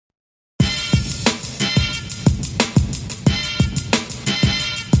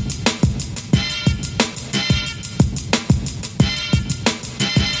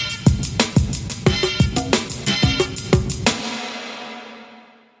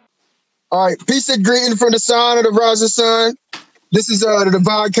All right, peace and greeting from the sign of the rising sun. This is the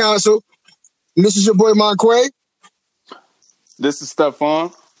Divine Council. And this is your boy Monquay. This is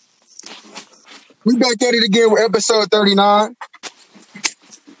Stephon. We back at it again with episode 39.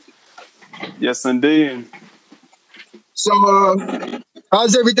 Yes, indeed. So,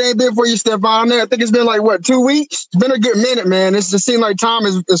 how's everything been for you, Stephon? I think it's been like, what, 2 weeks? It's been a good minute, man. It just seemed like time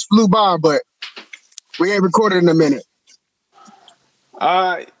has flew by, but we ain't recorded in a minute.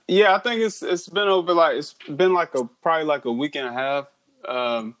 Yeah, I think it's been over probably like a week and a half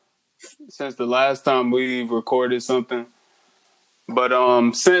since the last time we recorded something. But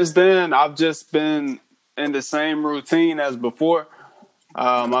since then, I've just been in the same routine as before.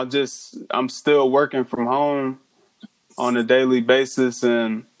 I'm still working from home on a daily basis,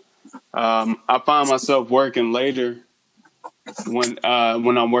 and I find myself working later when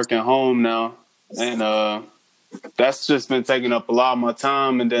I'm working home now, and that's just been taking up a lot of my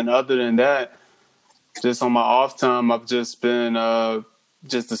time. And then other than that, just on my off time, I've just been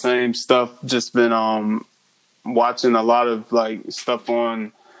just the same stuff. Just been watching a lot of like stuff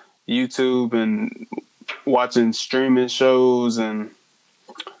on YouTube and watching streaming shows, and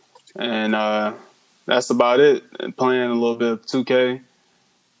that's about it. And playing a little bit of 2K,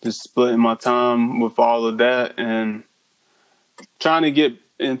 just splitting my time with all of that, and trying to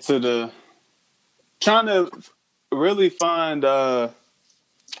really find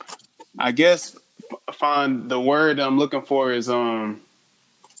find the word I'm looking for is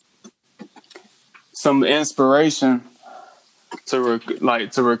some inspiration to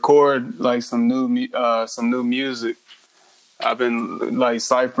record like some new music. I've been like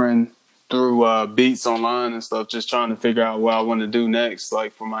ciphering through beats online and stuff, just trying to figure out what I want to do next,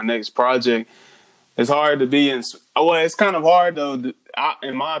 like for my next project. It's hard to be it's kind of hard though,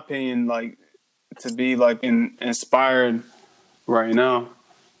 in my opinion, like to be like inspired right now.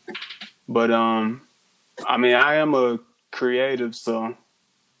 But I mean, I am a creative, so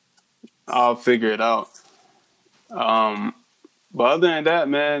I'll figure it out. But other than that,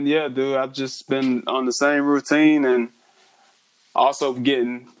 man, yeah, dude, I've just been on the same routine, and also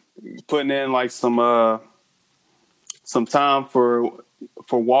putting in like some time for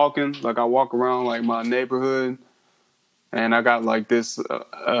walking. Like I walk around like my neighborhood, and I got like this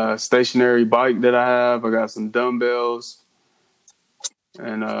stationary bike that I have. I got some dumbbells,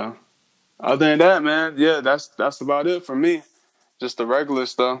 and other than that, man, yeah, that's about it for me. Just the regular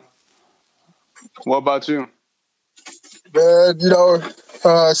stuff. What about you? Man,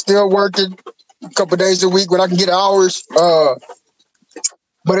 still working a couple days a week when I can get hours.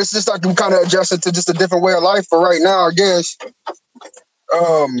 But it's just like I'm kind of adjusting to just a different way of life for right now, I guess.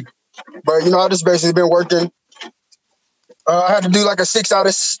 But I just basically been working. I had to do like a 6 out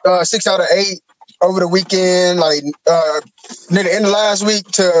of 8 over the weekend, like near the end of last week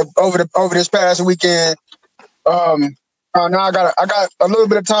to over this past weekend. Now I got a little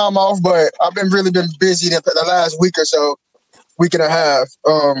bit of time off, but I've been busy the last week or so, week and a half.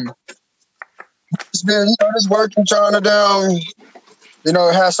 It's been just working, trying to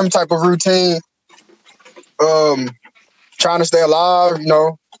have some type of routine. Trying to stay alive,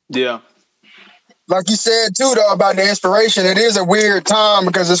 Yeah. Like you said too, though, about the inspiration. It is a weird time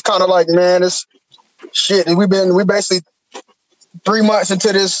because it's kind of like, man, it's shit. We basically 3 months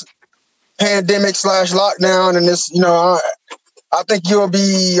into this pandemic / lockdown, and this, I think you'll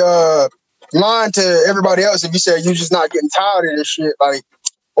be lying to everybody else if you say you're just not getting tired of this shit, like,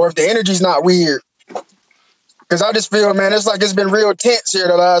 or if the energy's not weird. Because I just feel, man, it's like it's been real tense here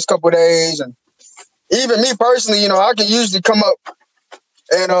the last couple of days, and even me personally, I can usually come up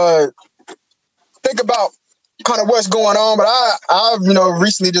and think about kind of what's going on, but I've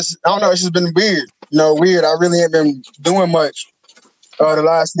recently just, I don't know, it's just been weird. Weird. I really ain't been doing much the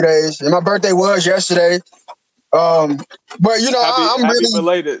last few days, and my birthday was yesterday. But I'm happy really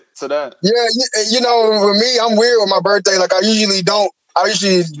related to that. Yeah, with me, I'm weird with my birthday. Like my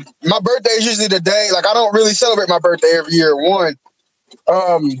birthday is usually the day. Like I don't really celebrate my birthday every year. One,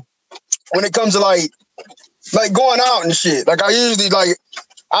 when it comes to like going out and shit. Like I usually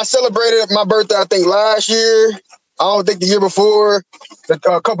I celebrated my birthday, I think last year. I don't think the year before,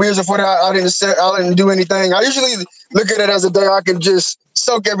 a couple years before that, I didn't do anything. I usually look at it as a day I can just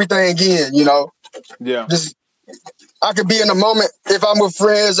soak everything in, Yeah. Just I could be in the moment. If I'm with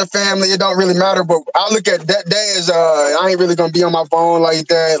friends or family, it don't really matter. But I look at that day as I ain't really gonna be on my phone like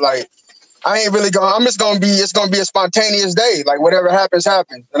that. Like I ain't really gonna. It's gonna be a spontaneous day. Like whatever happens,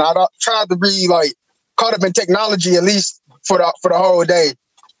 happens. And I don't try to be like caught up in technology at least for the whole day.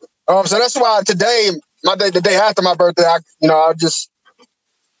 So that's why today, the day after my birthday, I just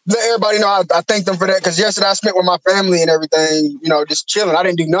let everybody know I thank them for that because yesterday I spent with my family and everything, just chilling. I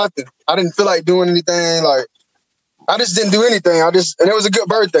didn't do nothing. I didn't feel like doing anything. Like I just didn't do anything. And it was a good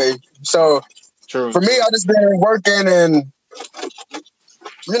birthday. So True, for me, true. I just been working and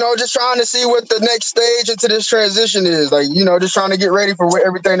just trying to see what the next stage into this transition is. Like just trying to get ready for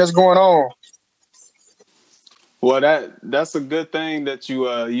everything that's going on. Well, that's a good thing that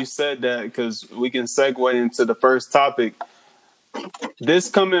you said that because we can segue into the first topic. This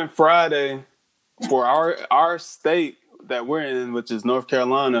coming Friday for our state that we're in, which is North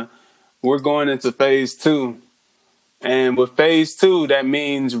Carolina, we're going into phase 2. And with phase 2, that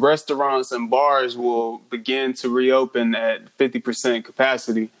means restaurants and bars will begin to reopen at 50%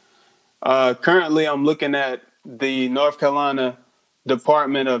 capacity. Currently, I'm looking at the North Carolina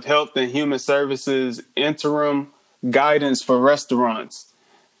Department of Health and Human Services interim guidance for restaurants.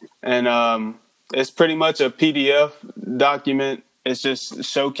 And it's pretty much a PDF document. It's just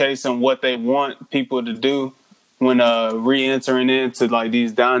showcasing what they want people to do when re-entering into like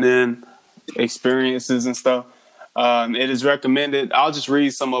these dine-in experiences and stuff. It is recommended. I'll just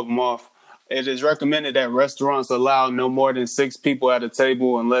read some of them off. It is recommended that restaurants allow no more than 6 people at a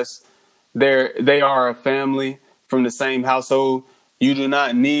table unless they are a family from the same household. You do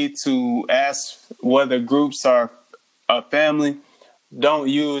not need to ask whether groups are a family. Don't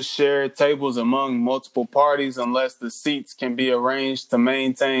use shared tables among multiple parties unless the seats can be arranged to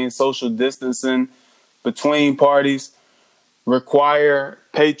maintain social distancing between parties. Require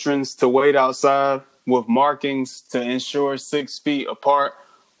patrons to wait outside with markings to ensure 6 feet apart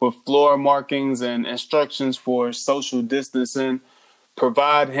with floor markings and instructions for social distancing.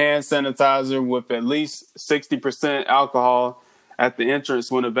 Provide hand sanitizer with at least 60% alcohol at the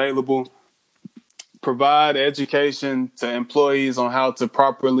entrance when available. Provide education to employees on how to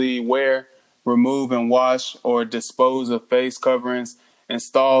properly wear, remove, and wash or dispose of face coverings.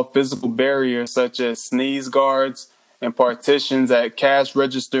 Install physical barriers such as sneeze guards and partitions at cash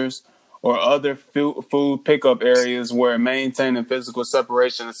registers or other food pickup areas where maintaining physical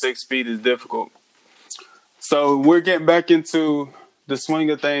separation of 6 feet is difficult. So we're getting back into the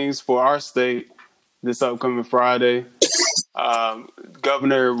swing of things for our state this upcoming Friday.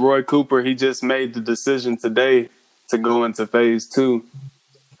 Governor Roy Cooper, he just made the decision today to go into phase 2.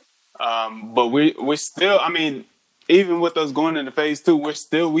 But we still, I mean, even with us going into phase 2, we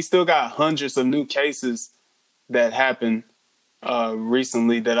still got hundreds of new cases that happened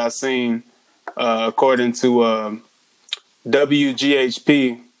recently that I've seen, according to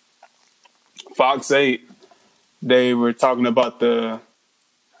WGHP, Fox 8. They were talking about the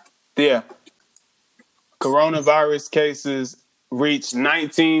coronavirus cases reached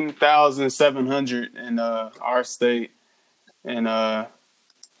 19,700 in our state, and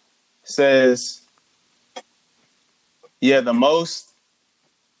says, the most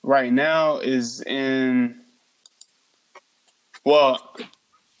right now is in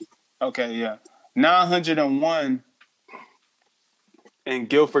 901 in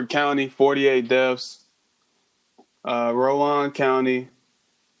Guilford County, 48 deaths. Rowan County,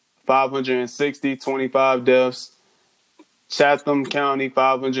 560, 25 deaths. Chatham County,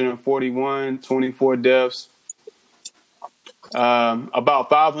 541, 24 deaths. About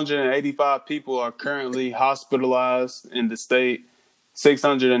 585 people are currently hospitalized in the state.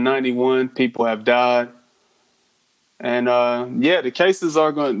 691 people have died. And the cases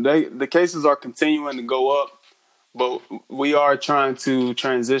are the cases are continuing to go up, but we are trying to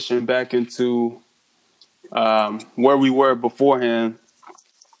transition back into where we were beforehand.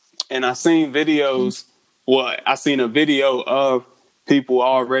 And I seen videos. Well, I seen a video of people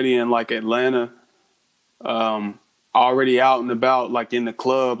already in like Atlanta, already out and about, like in the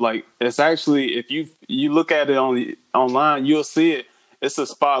club. Like it's actually, if you look at it online, you'll see it. It's a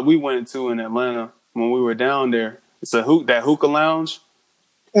spot we went to in Atlanta when we were down there. It's that hookah lounge.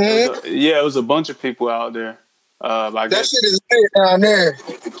 Mm-hmm. It was a bunch of people out there. I guess shit is lit down there.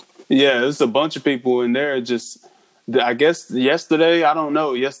 Yeah, there's a bunch of people in there. Just, I guess yesterday, I don't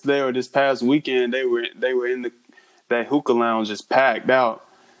know, yesterday or this past weekend, they were in that hookah lounge just packed out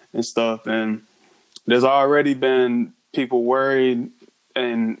and stuff. And there's already been people worried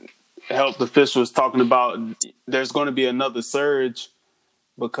and health officials talking about there's going to be another surge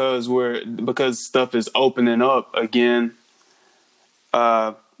because stuff is opening up again.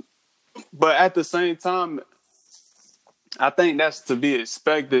 But at the same time, I think that's to be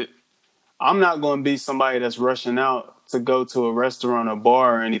expected. I'm not going to be somebody that's rushing out to go to a restaurant or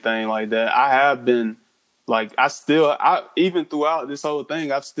bar or anything like that. I have been, like, even throughout this whole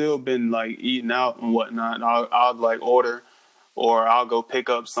thing, I've still been like eating out and whatnot. I'll like order or I'll go pick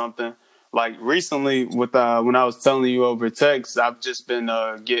up something. like recently with when I was telling you over text, I've just been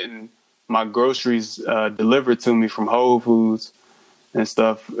getting my groceries delivered to me from Whole Foods and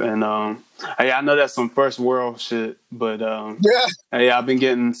stuff. And hey, I know that's some first world shit, but Yeah. hey, I've been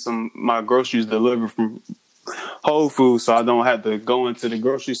getting my groceries delivered from Whole Foods, so I don't have to go into the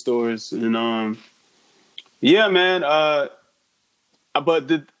grocery stores. And yeah, man.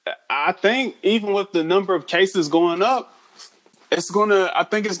 But I think even with the number of cases going up, I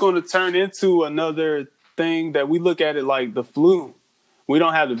think it's gonna turn into another thing that we look at it like the flu. We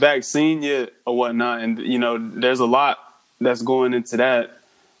don't have the vaccine yet or whatnot, and there's a lot that's going into that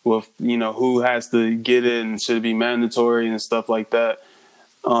with who has to get it and should it be mandatory and stuff like that.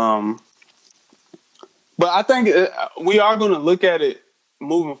 But I think we are going to look at it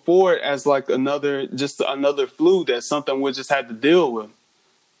moving forward as like another flu. That's something we just had to deal with.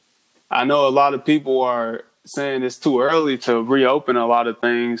 I know a lot of people are saying it's too early to reopen a lot of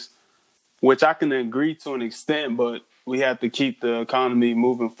things, which I can agree to an extent, but we have to keep the economy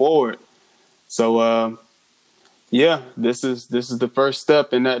moving forward. So, yeah, this is the first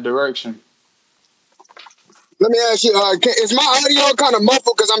step in that direction. Let me ask you, is my audio kind of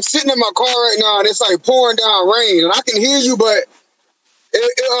muffled? Because I'm sitting in my car right now and it's like pouring down rain, and I can hear you, but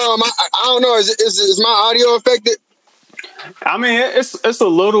I don't know. Is my audio affected? I mean, it's a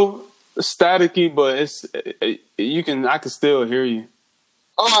little staticky, but I can still hear you.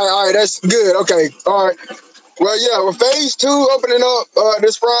 All right, that's good. Okay, all right. Well, yeah, with phase 2 opening up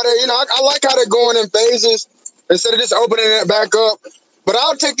this Friday, I like how they're going in phases instead of just opening it back up. But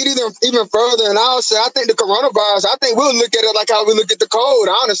I'll take it even further, and I'll say I think the coronavirus, I think we'll look at it like how we look at the cold,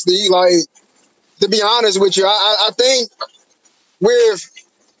 honestly. Like, to be honest with you, I think with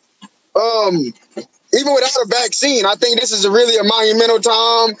even without a vaccine, I think this is really a monumental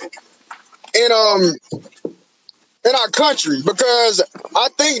time in in our country, because I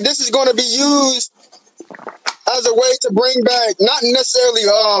think this is going to be used as a way to bring back not necessarily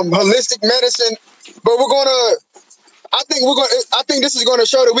holistic medicine, but I think this is going to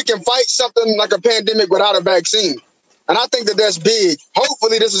show that we can fight something like a pandemic without a vaccine. And I think that that's big.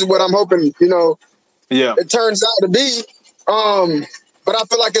 Hopefully this is what I'm hoping, Yeah. it turns out to be. But I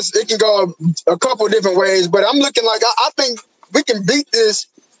feel like it can go a couple different ways. But I'm looking like I think we can beat this.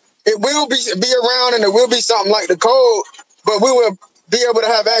 It will be around, and it will be something like the cold, but we will be able to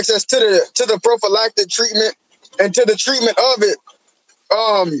have access to the prophylactic treatment and to the treatment of it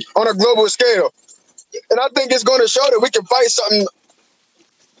on a global scale. And I think it's going to show that we can fight something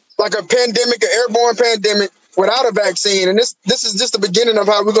like a pandemic, an airborne pandemic, without a vaccine. And this is just the beginning of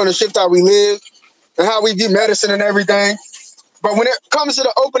how we're going to shift how we live and how we view medicine and everything. But when it comes to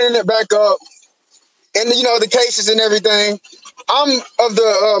the opening it back up and the cases and everything, I'm of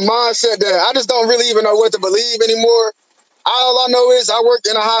the mindset that I just don't really even know what to believe anymore. All I know is I work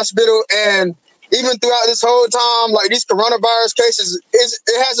in a hospital, and even throughout this whole time, like these coronavirus cases,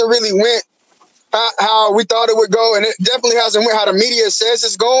 it hasn't really went how we thought it would go, and it definitely hasn't went how the media says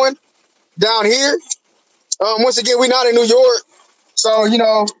it's going down here. Once again, we're not in New York, so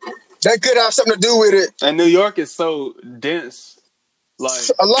that could have something to do with it. And New York is so dense, like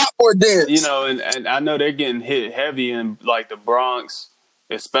a lot more dense. And I know they're getting hit heavy in like the Bronx,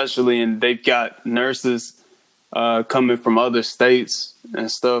 especially, and they've got nurses coming from other states and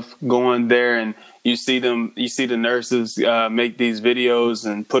stuff going there, and you see the nurses make these videos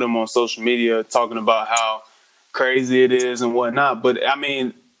and put them on social media talking about how crazy it is and whatnot. But I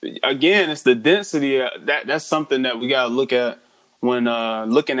mean, again, it's the density that's something that we got to look at when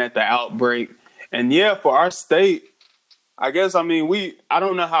looking at the outbreak. And yeah, for our state, I guess, I mean, I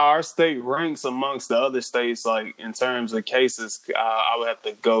don't know how our state ranks amongst the other states, like in terms of cases. I would have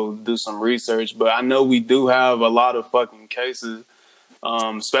to go do some research, but I know we do have a lot of fucking cases,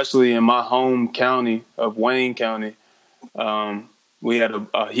 especially in my home county of Wayne County. We had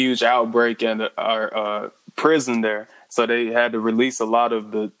a huge outbreak at our prison there, so they had to release a lot of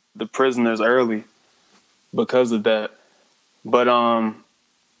the prisoners early because of that. But I'm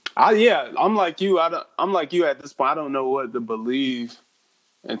like you. I'm like you at this point. I don't know what to believe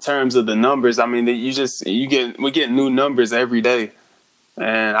in terms of the numbers. I mean, we get new numbers every day,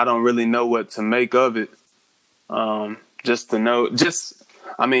 and I don't really know what to make of it. I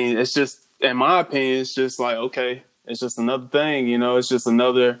mean, it's just, in my opinion, it's just like, okay, it's just another thing. It's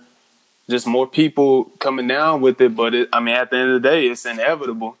just more people coming down with it. But I mean, at the end of the day, it's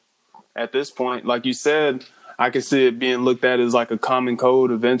inevitable at this point. Like you said, I can see it being looked at as like a common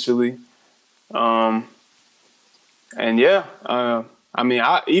cold eventually. And yeah, I mean,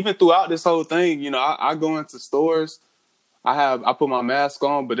 even throughout this whole thing, I go into stores, I put my mask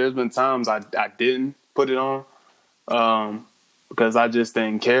on, but there's been times I didn't put it on. because I just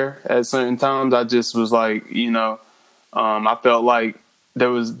didn't care at certain times. I just was like, I felt like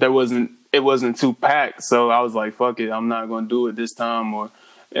it wasn't too packed. So I was like, fuck it, I'm not going to do it this time. Or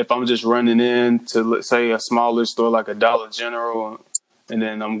if I'm just running in to, let's say, a smaller store like a Dollar General, and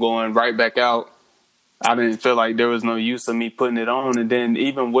then I'm going right back out, I didn't feel like there was no use of me putting it on. And then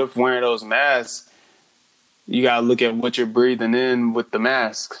even with wearing those masks, you got to look at what you're breathing in with the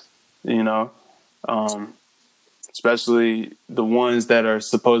masks, especially the ones that are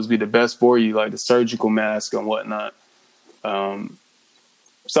supposed to be the best for you, like the surgical mask and whatnot.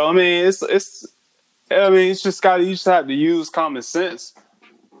 So, I mean, it's just you just have to use common sense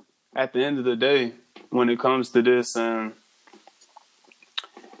at the end of the day when it comes to this. And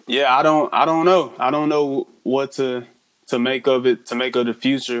yeah, I don't know. I don't know what to make of it, to make of the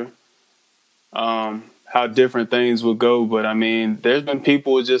future. How different things will go. But I mean, there's been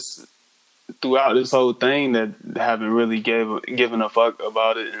people just throughout this whole thing that haven't really given a fuck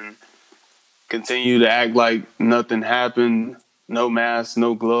about it and continue to act like nothing happened, no mask,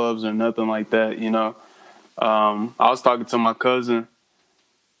 no gloves, or nothing like that. I was talking to my cousin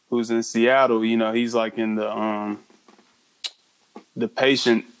who's in Seattle. He's like in the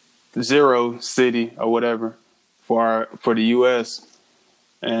patient zero city or whatever for the U.S.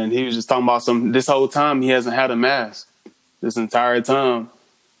 And he was just talking about this whole time he hasn't had a mask this entire time,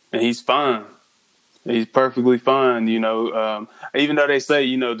 and he's fine. He's perfectly fine, even though they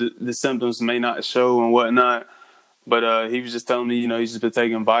say, the symptoms may not show and whatnot. But he was just telling me, he's just been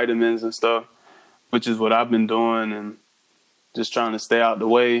taking vitamins and stuff, which is what I've been doing, and just trying to stay out the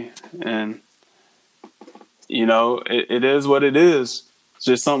way. And, it is what it is. It's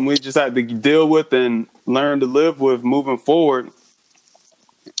just something we just have to deal with and learn to live with moving forward.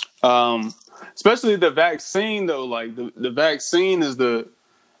 Especially the vaccine, though. Like the vaccine is the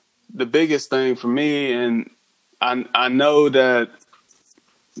biggest thing for me, and I know that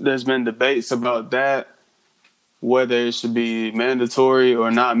there's been debates about that, whether it should be mandatory or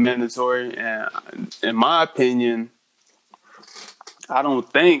not mandatory. And in my opinion, I don't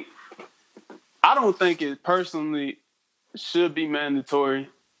think it personally should be mandatory,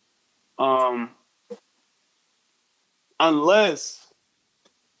 unless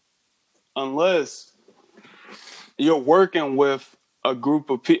you're working with a group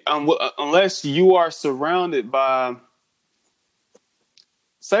of people, unless you are surrounded by,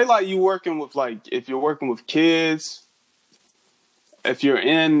 say, like you working with, like, if you're working with kids, if you're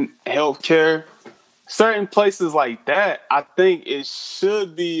in healthcare, certain places like that, I think it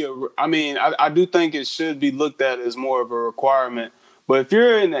should be, I do think it should be looked at as more of a requirement. But if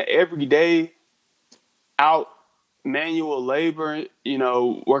you're in the everyday out manual labor,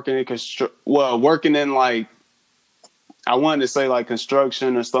 working in like, I wanted to say like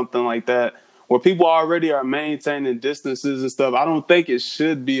construction or something like that, where people already are maintaining distances and stuff, I don't think it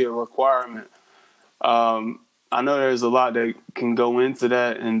should be a requirement. I know there's a lot that can go into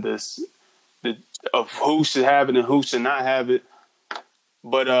that and of who should have it and who should not have it.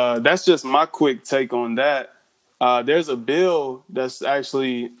 But that's just my quick take on that. There's a bill that's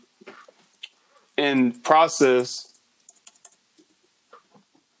actually in process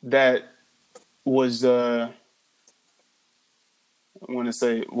that was, I want to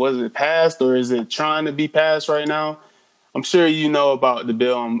say, was it passed or is it trying to be passed right now? I'm sure you know about the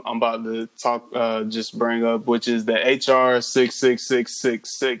bill I'm about to just bring up, which is the HR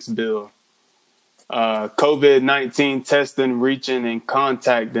 66666 bill. COVID-19 Testing, Reaching, and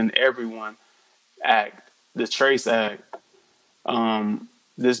Contacting Everyone Act, the TRACE Act.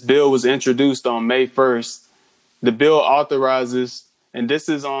 This bill was introduced on May 1st. The bill authorizes, and this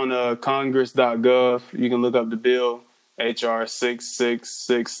is on congress.gov. You can look up the bill, HR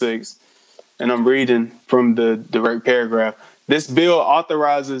 6666. And I'm reading from the direct paragraph. This bill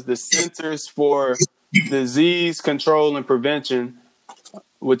authorizes the Centers for Disease Control and Prevention,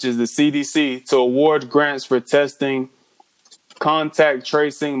 which is the CDC, to award grants for testing, contact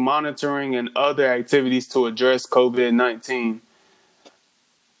tracing, monitoring, and other activities to address COVID-19.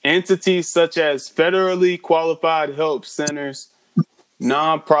 Entities such as federally qualified health centers,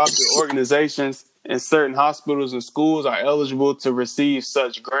 nonprofit organizations, and certain hospitals and schools are eligible to receive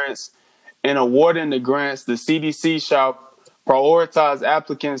such grants. In awarding the grants, the CDC shall prioritize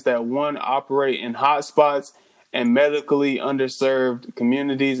applicants that, one, operate in hotspots and medically underserved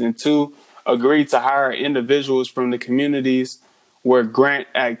communities, and two, agree to hire individuals from the communities where grant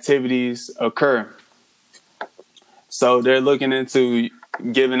activities occur. So they're looking into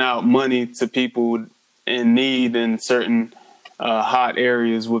giving out money to people in need in certain hot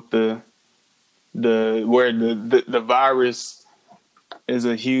areas with the where the virus is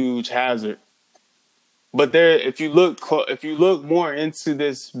a huge hazard. But if you look more into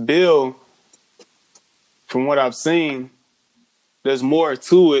this bill, from what I've seen, there's more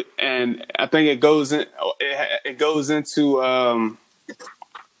to it, and I think it goes into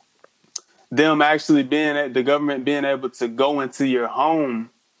them actually the government being able to go into your home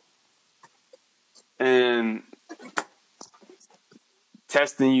and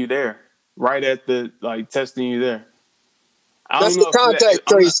testing you there, right at testing you there. I That's don't know the contact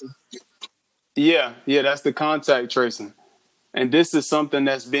tracing. Yeah, that's the contact tracing. And this is something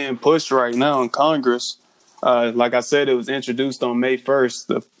that's being pushed right now in Congress. Like I said, it was introduced on May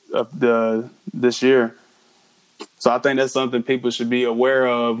 1st of this year. So I think that's something people should be aware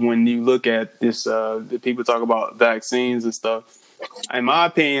of when you look at this. The people talk about vaccines and stuff. In my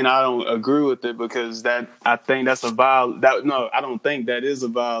opinion, I don't agree with it because I think that's a No, I don't think that is a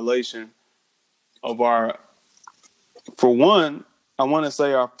violation of our. For one, I want to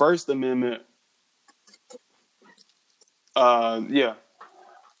say our First Amendment. Yeah.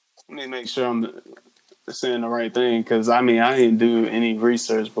 Let me make sure I'm saying the right thing because I didn't do any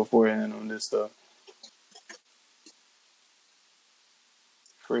research beforehand on this stuff.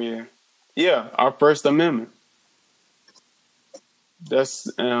 Yeah, our First Amendment.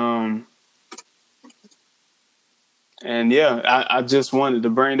 That's and yeah, I just wanted to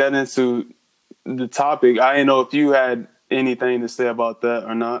bring that into the topic. I didn't know if you had anything to say about that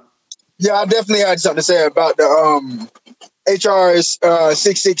or not. Yeah, I definitely had something to say about the HR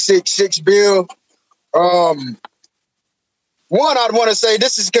 6666 bill. One, I'd want to say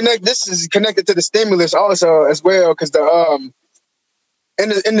this is connected to the stimulus also as well, because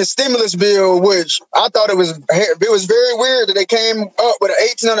in the stimulus bill, which I thought it was very weird that they came up with an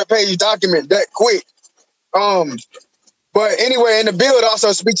 1,800-page document that quick. But anyway, in the bill, it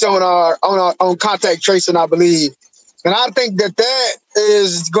also speaks on contact tracing, I believe, and I think that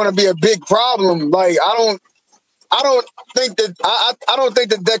is going to be a big problem. Like, I don't think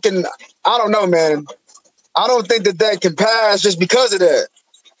that can. I don't know, man. I don't think that can pass just because of that.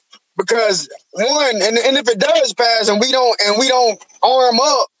 Because one, and if it does pass, and we don't arm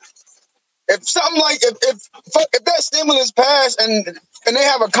up, if something like if that stimulus passed and they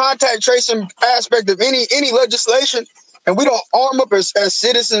have a contact tracing aspect of any legislation, and we don't arm up as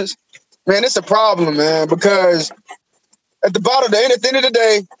citizens, man, it's a problem, man. Because at the end of the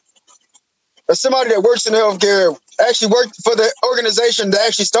day, as somebody that works in healthcare, actually worked for the organization that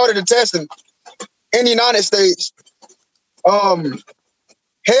actually started the testing in the United States,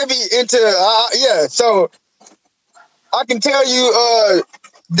 heavy into so I can tell you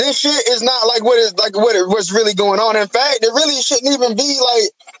this shit is not like what's really going on. In fact, it really shouldn't even be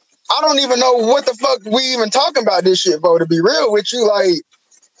like, I don't even know what the fuck we even talking about this shit, bro, to be real with you. Like,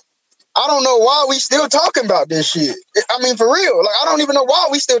 I don't know why we still talking about this shit. I mean, for real, like, I don't even know why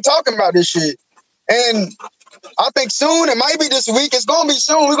we still talking about this shit. And I think soon, it might be this week, it's gonna be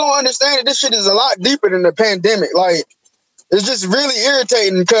soon, we're gonna understand that this shit is a lot deeper than the pandemic. Like, it's just really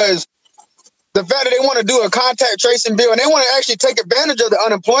irritating because the fact that they want to do a contact tracing bill and they want to actually take advantage of the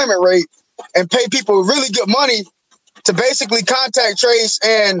unemployment rate and pay people really good money to basically contact trace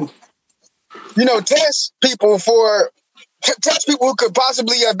and, test people who could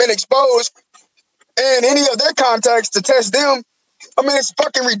possibly have been exposed and any of their contacts to test them. I mean, it's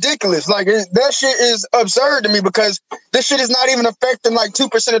fucking ridiculous. Like, that shit is absurd to me because this shit is not even affecting like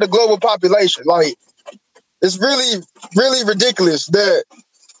 2% of the global population. Like, it's really, really ridiculous that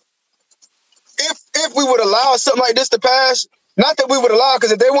if we would allow something like this to pass, not that we would allow,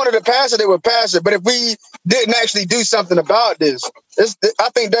 because if they wanted to pass it, they would pass it. But if we didn't actually do something about this, I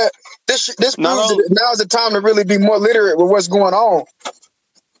think that this proves that now's the time to really be more literate with what's going on.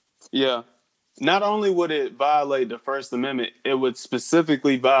 Yeah. Not only would it violate the First Amendment, it would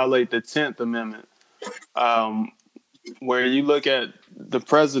specifically violate the 10th Amendment, where you look at the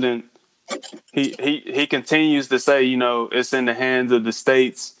president, he continues to say, it's in the hands of the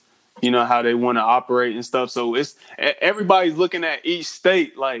states, how they want to operate and stuff. So everybody's looking at each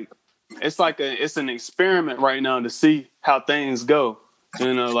state like it's an experiment right now to see how things go.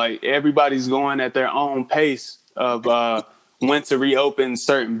 Like, everybody's going at their own pace of when to reopen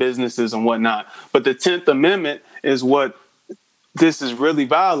certain businesses and whatnot. But the 10th Amendment is what this is really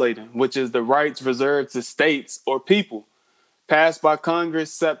violating, which is the rights reserved to states or people. Passed by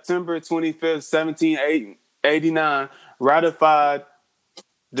Congress September 25th, 1789, ratified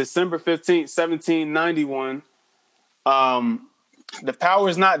December 15th, 1791. The power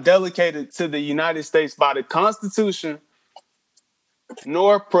is not delegated to the United States by the Constitution,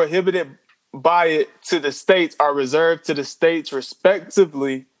 nor prohibited by it to the states, are reserved to the states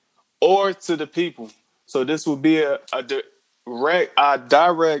respectively or to the people. So this will be a direct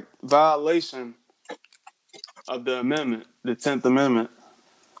violation of the amendment, the 10th Amendment.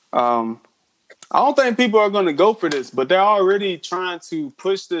 I don't think people are going to go for this, but they're already trying to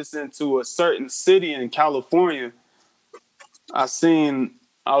push this into a certain city in California. I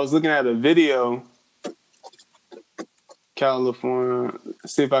was looking at a video, California,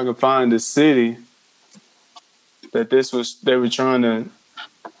 see if I can find the city that they were trying to.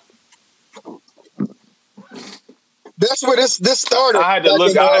 That's where this started. I had to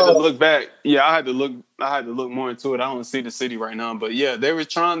look back. Yeah, I had to look more into it. I don't see the city right now, but yeah, they were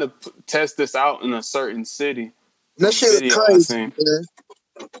trying to test this out in a certain city. That shit is crazy, man.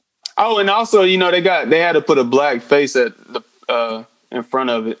 Oh, and also, they had to put a black face at the in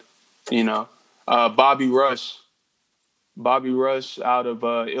front of it. Bobby Rush out of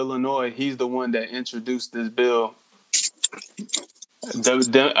Illinois. He's the one that introduced this bill.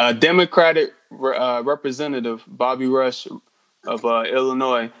 The Democratic representative Bobby Rush of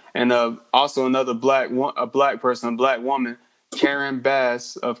Illinois, and also another black woman, Karen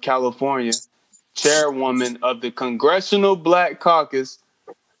Bass of California, chairwoman of the Congressional Black Caucus,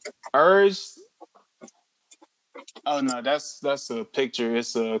 urged. Oh no, that's a picture.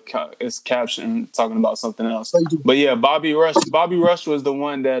 It's caption talking about something else. But yeah, Bobby Rush was the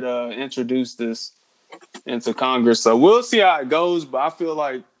one that introduced this into Congress. So we'll see how it goes. But I feel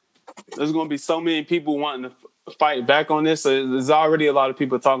like there's going to be so many people wanting to fight back on this. So there's already a lot of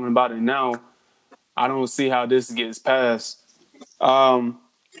people talking about it now. I don't see how this gets passed.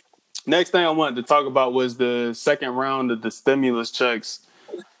 Next thing I wanted to talk about was the second round of the stimulus checks.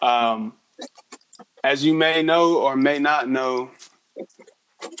 As you may know or may not know,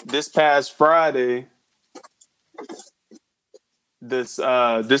 this past Friday, the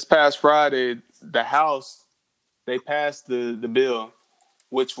House, they passed the bill,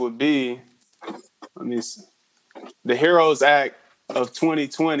 which would be, the HEROES Act of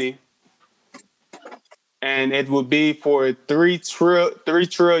 2020, and it would be for $3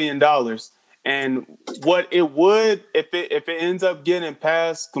 trillion. And what it would, if it ends up getting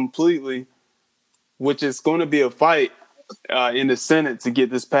passed completely, which is going to be a fight in the Senate to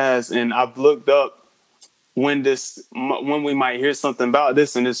get this passed. And I've looked up when we might hear something about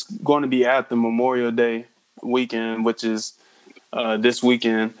this, and it's going to be after Memorial Day weekend, which is this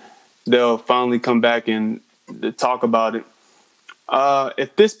weekend. They'll finally come back and talk about it.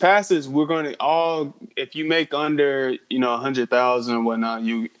 If this passes, we're going to all, if you make under, 100,000 or whatnot,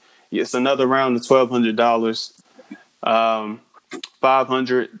 it's another round of $1,200,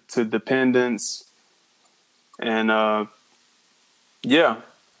 $500 to dependents. And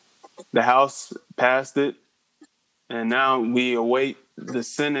the House passed it, and now we await the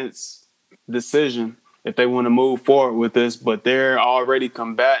Senate's decision if they want to move forward with this. But they're already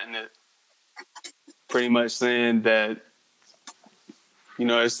combating it, pretty much saying that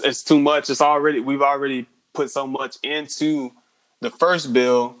it's too much. We've already put so much into the first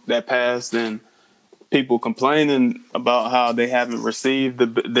bill that passed, and people complaining about how they haven't received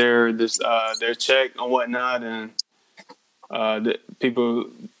their check and whatnot, and a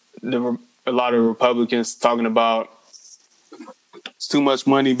lot of Republicans talking about it's too much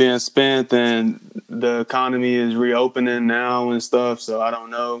money being spent, and the economy is reopening now and stuff. So I don't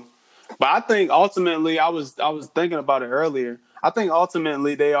know, but I think ultimately, I was thinking about it earlier. I think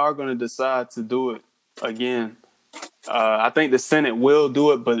ultimately they are going to decide to do it again. I think the Senate will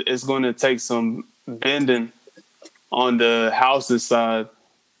do it, but it's going to take some bending on the House's side.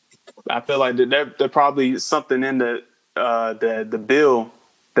 I feel like there probably something in the bill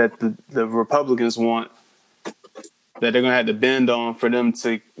that the Republicans want that they're gonna have to bend on for them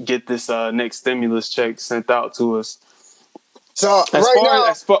to get this next stimulus check sent out to us. So sorry, go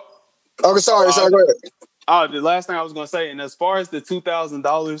ahead. The last thing I was gonna say, and as far as the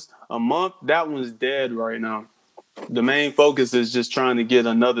 $2,000 a month, that one's dead right now. The main focus is just trying to get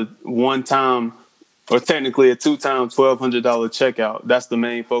another one-time, or technically a two-time $1,200 checkout. That's the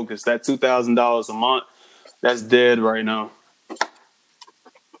main focus. That $2,000 a month, that's dead right now.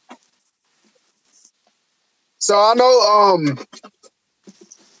 So I know,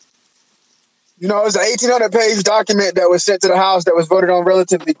 it's an 1,800-page document that was sent to the House that was voted on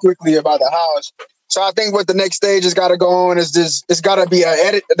relatively quickly about the House. So I think what the next stage has got to go on is this. It's got to be an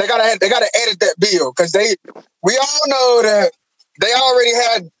edit. They got to edit that bill, because we all know that they already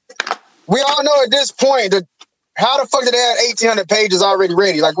had. We all know at this point that how the fuck did they have 1,800 pages already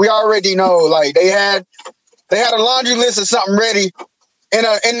ready? Like, we already know, like, they had a laundry list of something ready in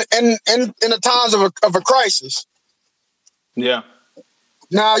the times of a crisis. Yeah.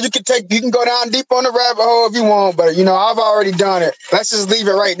 Now you can go down deep on the rabbit hole if you want, but I've already done it. Let's just leave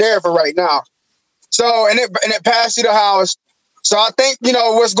it right there for right now. So and it passed through the House. So I think,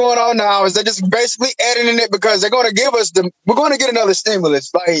 what's going on now is they're just basically editing it because they're going to give us we're going to get another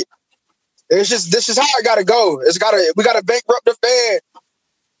stimulus. Like, this is how it got to go. We got to bankrupt the Fed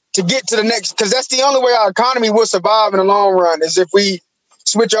to get to the next, because that's the only way our economy will survive in the long run is if we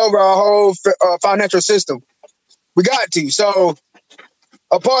switch over our whole financial system. We got to. So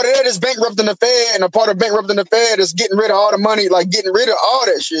a part of that is bankrupting the Fed, and a part of bankrupting the Fed is getting rid of all the money, like getting rid of all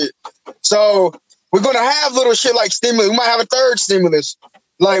that shit. So we're going to have little shit like stimulus. We might have a third stimulus.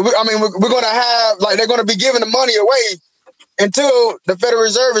 Like, we're going to have, like, they're going to be giving the money away until the Federal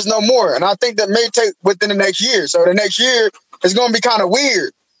Reserve is no more. And I think that may take within the next year. So the next year is going to be kind of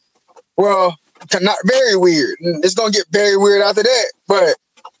weird. Well, not very weird. It's going to get very weird after that. But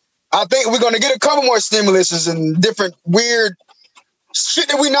I think we're going to get a couple more stimuluses and different weird shit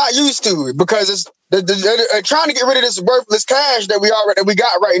that we're not used to, because they're trying to get rid of this worthless cash that we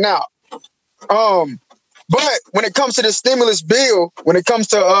got right now. But when it comes to the stimulus bill, when it comes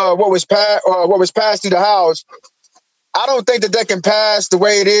to what was passed through the House, I don't think that can pass the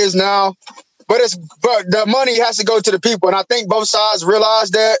way it is now. But the money has to go to the people, and I think both sides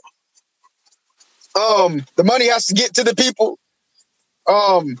realize that. The money has to get to the people.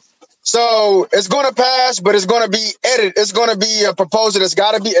 So it's going to pass, but it's going to be edited. It's going to be a proposal that's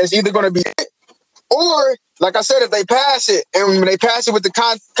got to be. It's either going to be, or like I said, if they pass it, and when they pass it with the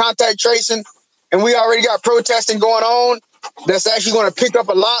contact tracing, and we already got protesting going on, that's actually going to pick up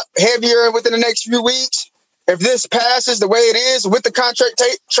a lot heavier within the next few weeks. If this passes the way it is with the contact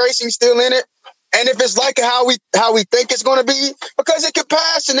tracing still in it, and if it's like how we think it's going to be, because it could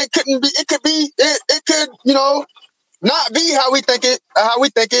pass and it couldn't be, it could not be how we think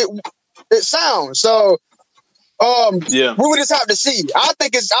it sounds. So we would just have to see. I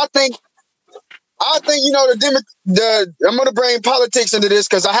think I'm going to bring politics into this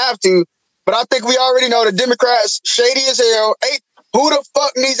because I have to, but I think we already know the Democrats shady as hell. Who the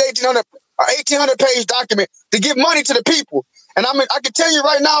fuck needs 1,800 page document to give money to the people? And I can tell you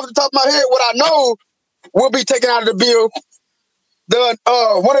right now off the top of my head what I know will be taken out of the bill.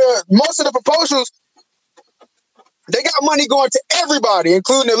 Most of the proposals, they got money going to everybody,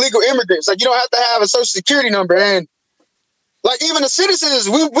 including illegal immigrants. Like, you don't have to have a social security number, and like even the citizens,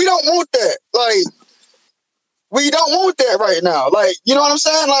 we don't want that. Like, we don't want that right now. Like, you know what I'm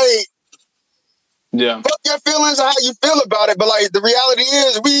saying? Like, yeah, fuck your feelings or how you feel about it, but like the reality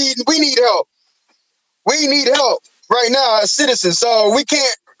is, we need help. We need help right now as citizens. So we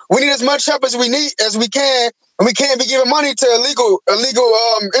need as much help as we can, and we can't be giving money to illegal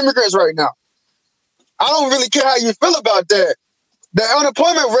immigrants right now. I don't really care how you feel about that. The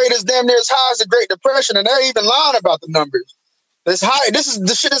unemployment rate is damn near as high as the Great Depression, and they're even lying about the numbers. It's high. This is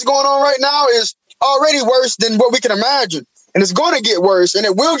the shit that's going on right now is already worse than what we can imagine. And it's going to get worse, and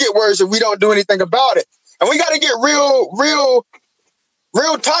it will get worse if we don't do anything about it. And we got to get real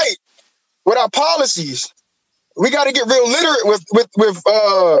tight with our policies. We got to get real literate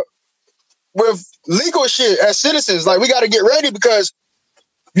with legal shit as citizens. Like, we got to get ready because,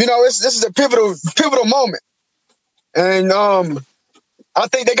 this is a pivotal moment. And I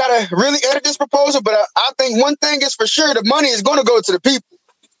think they got to really edit this proposal. But I think one thing is for sure, the money is going to go to the people.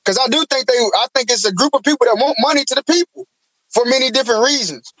 Because I think it's a group of people that want money to the people for many different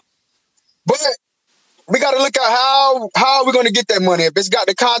reasons. But we got to look at how are we going to get that money. If it's got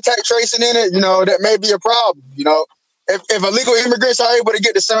the contact tracing in it, that may be a problem. If illegal immigrants are able to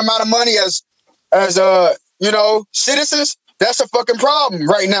get the same amount of money as citizens, that's a fucking problem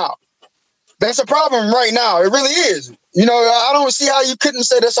right now. That's a problem right now. It really is. I don't see how you couldn't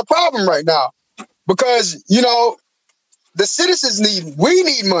say that's a problem right now. Because, the citizens we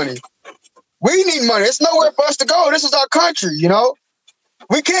need money. We need money. It's nowhere for us to go. This is our country,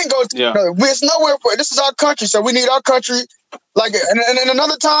 We can't go to, it's nowhere for, this is our country. So we need our country. Like, and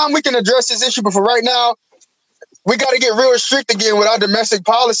another time we can address this issue. But for right now, we got to get real strict again with our domestic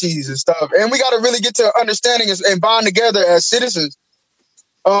policies and stuff. And we got to really get to understanding and bond together as citizens.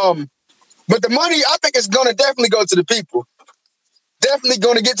 But the money, I think, is going to definitely go to the people. Definitely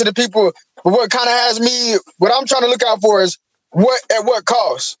going to get to the people. But what kind of has me, what I'm trying to look out for is at what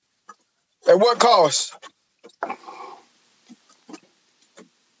cost? At what cost?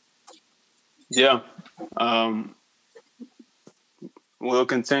 Yeah. We'll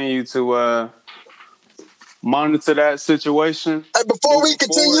continue to monitor that situation. Hey, before we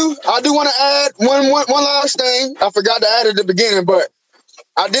continue, I do want to add one last thing. I forgot to add it at the beginning, but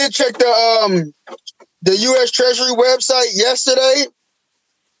I did check the U.S. Treasury website yesterday,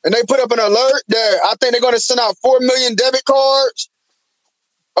 and they put up an alert that I think they're going to send out 4 million debit cards.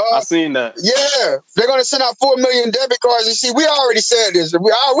 I seen that. Yeah, they're going to send out 4 million debit cards. And see, we already said this.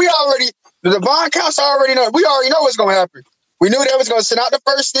 The bond council already know. We already know what's going to happen. We knew they was going to send out the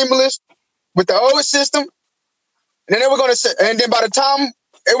first stimulus with the old system, and then they were going to, and then by the time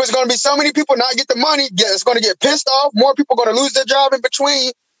it was going to be so many people not get the money, it's going to get pissed off. More people going to lose their job in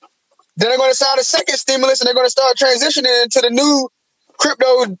between. Then they're going to sign a second stimulus, and they're going to start transitioning into the new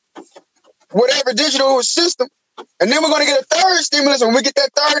crypto, whatever digital system. And then we're going to get a third stimulus. When we get that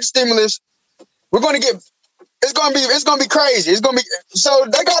third stimulus, we're going to get. It's going to be crazy. It's going to be so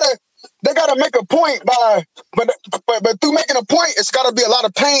they gotta make a point but through making a point, it's got to be a lot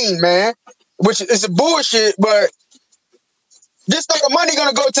of pain, man. Which is a bullshit, but. This type of money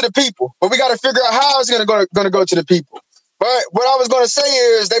gonna go to the people, but we gotta figure out how it's gonna go to the people. But what I was gonna say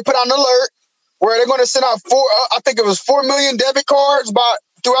is they put out an alert where they're gonna send out I think it was 4 million debit cards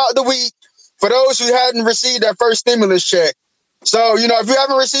throughout the week for those who hadn't received their first stimulus check. So if you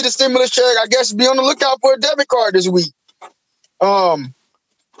haven't received a stimulus check, I guess be on the lookout for a debit card this week. And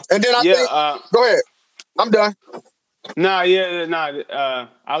then I think go ahead. I'm done. I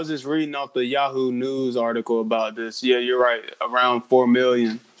was just reading off the Yahoo News article about this. Yeah, you're right. Around 4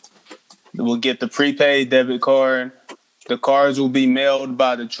 million will get the prepaid debit card. The cards will be mailed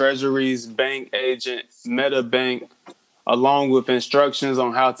by the Treasury's bank agent, MetaBank, along with instructions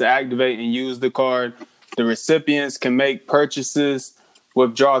on how to activate and use the card. The recipients can make purchases,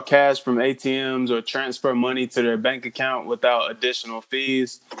 withdraw cash from ATMs, or transfer money to their bank account without additional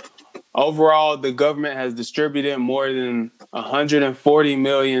fees. Overall, the government has distributed more than 140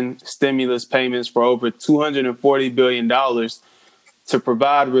 million stimulus payments for over $240 billion to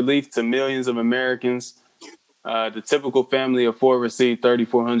provide relief to millions of Americans. The typical family of four received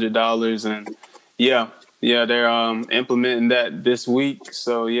 $3,400, and they're implementing that this week.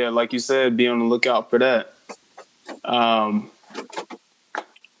 So like you said, be on the lookout for that. But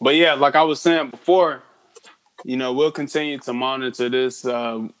like I was saying before. We'll continue to monitor this.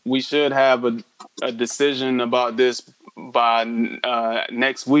 We should have a decision about this by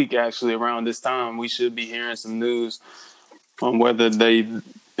next week, actually, around this time. We should be hearing some news on whether they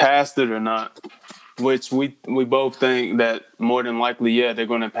passed it or not, which we both think that more than likely, they're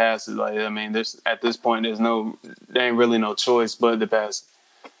going to pass it. At this point, there ain't really no choice but to pass it.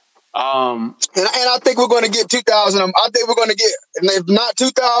 And I think we're going to get 2,000. I think we're going to get, if not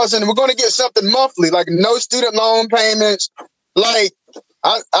 2,000, we're going to get something monthly, like no student loan payments. Like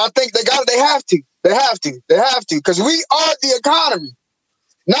I think they have to, because we are the economy,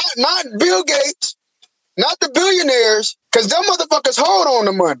 not Bill Gates, not the billionaires, because them motherfuckers hold on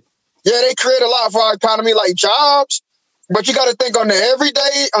the money. Yeah, they create a lot for our economy, like jobs, but you got to think on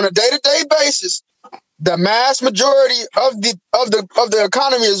a day-to-day basis. The mass majority of the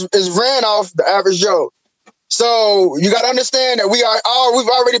economy is ran off the average Joe. So you got to understand that we've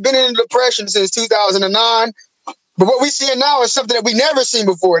already been in a depression since 2009. But what we're seeing now is something that we never seen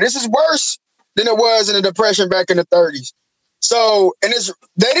before. This is worse than it was in the depression back in the 30s. So,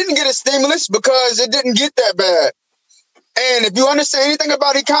 they didn't get a stimulus because it didn't get that bad. And if you understand anything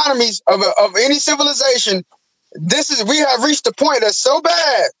about economies of any civilization, we have reached a point that's so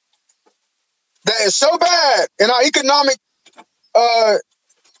bad. That is so bad in our economic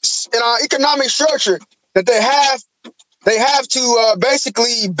structure that they have to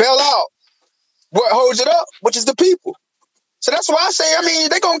basically bail out what holds it up, which is the people. So that's why I say,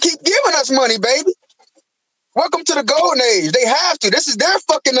 they're gonna keep giving us money, baby. Welcome to the golden age. They have to. This is their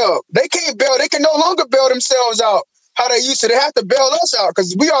fucking up. They can't bail. They can no longer bail themselves out how they used to. They have to bail us out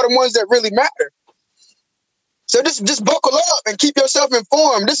because we are the ones that really matter. So just buckle up and keep yourself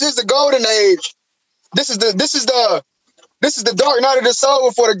informed. This is the golden age. This is the dark night of the soul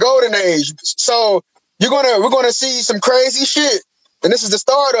before the golden age. So we're gonna see some crazy shit, and this is the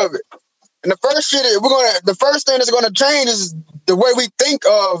start of it. And the first thing that's gonna change is the way we think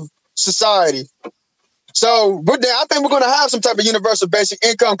of society. So I think we're gonna have some type of universal basic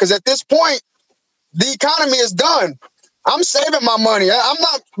income because at this point, the economy is done. I'm saving my money. I'm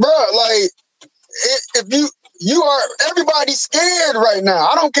not, bro. Like if everybody's scared right now.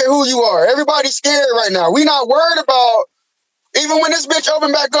 I don't care who you are. Everybody's scared right now. We not worried about, even when this bitch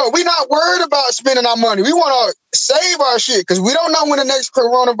open back up, we not worried about spending our money. We want to save our shit because we don't know when the next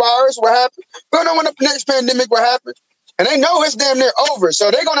coronavirus will happen. We don't know when the next pandemic will happen. And they know it's damn near over. So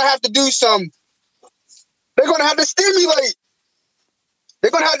they're going to have to they're going to have to stimulate.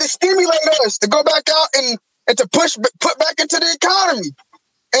 They're going to have to stimulate us to go back out and to put back into the economy.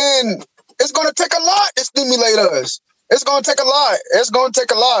 And it's going to take a lot to stimulate us. It's going to take a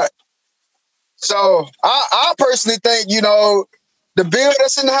lot. So I personally think, the bill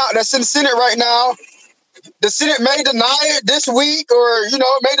that's in the Senate right now, the Senate may deny it this week or,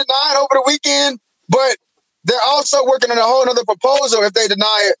 may deny it over the weekend, but they're also working on a whole other proposal if they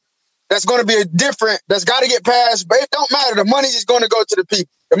deny it that's going to be a different, that's got to get passed, but it don't matter. The money is going to go to the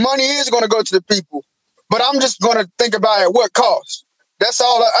people. The money is going to go to the people. But I'm just going to think about at what cost. That's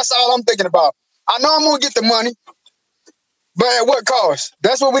all I'm thinking about. I know I'm going to get the money, but at what cost?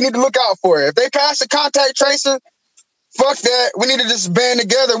 That's what we need to look out for. If they pass the contact tracing, fuck that. We need to just band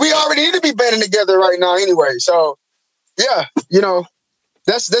together. We already need to be banding together right now anyway. So, yeah,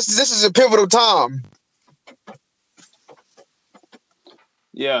 this is a pivotal time.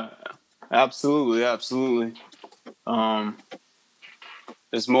 Yeah, absolutely.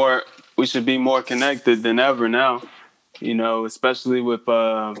 It's more. We should be more connected than ever now. Especially with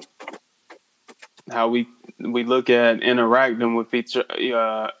how we look at interacting with each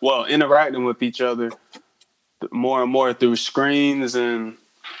other more and more through screens and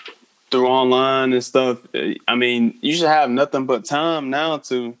through online and stuff. I mean, you should have nothing but time now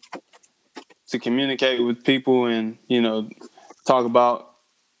to communicate with people and talk about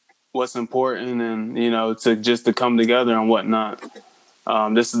what's important and to come together and whatnot.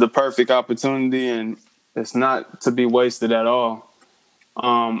 This is the perfect opportunity, and it's not to be wasted at all.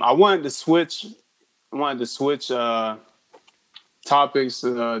 I wanted to switch topics,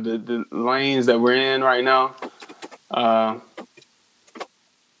 the lanes that we're in right now.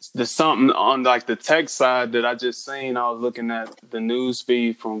 There's something on like the tech side that I just seen. I was looking at the news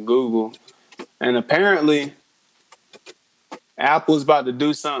feed from Google, and apparently Apple's about to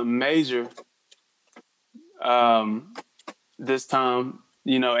do something major this time.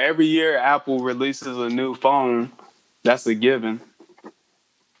 Every year Apple releases a new phone. That's a given.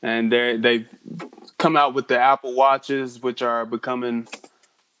 And they've come out with the Apple Watches, which are becoming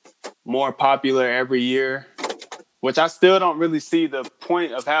more popular every year, which I still don't really see the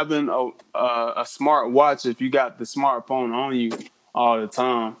point of having a smart watch if you got the smartphone on you all the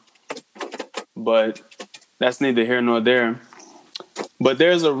time. But that's neither here nor there. But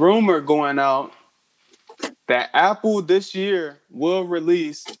there's a rumor going out that Apple this year will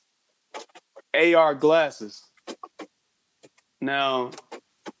release AR glasses. Now,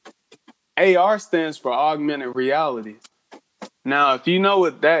 AR stands for augmented reality. Now, if you know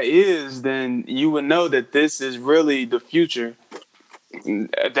what that is, then you would know that this is really the future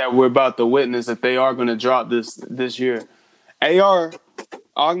that we're about to witness, that they are going to drop this year. AR,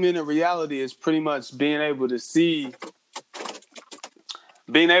 augmented reality, is pretty much being able to see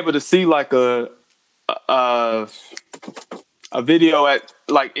like a video at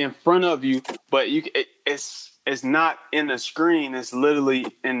like in front of you, but it's not in the screen. It's literally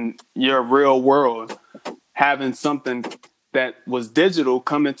in your real world, having something that was digital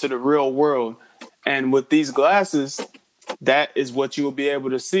come into the real world. And with these glasses, that is what you will be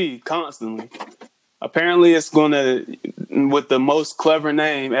able to see constantly. Apparently, it's going to, with the most clever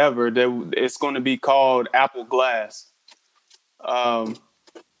name ever, it's going to be called Apple Glass.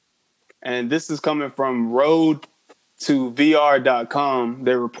 And this is coming from road2vr.com.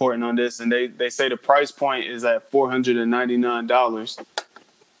 They're reporting on this, and they say the price point is at $499.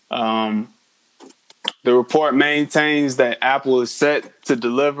 The report maintains that Apple is set to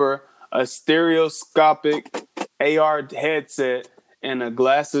deliver a stereoscopic AR headset in a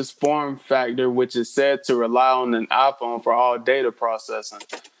glasses form factor, which is said to rely on an iPhone for all data processing.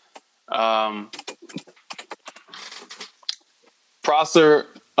 Prosser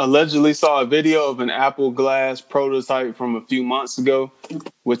allegedly saw a video of an Apple Glass prototype from a few months ago,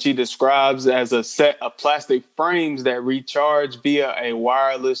 which he describes as a set of plastic frames that recharge via a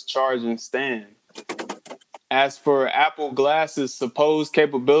wireless charging stand. As for Apple Glass's supposed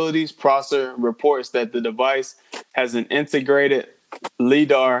capabilities, Prosser reports that the device has an integrated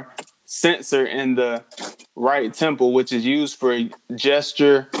LiDAR sensor in the right temple, which is used for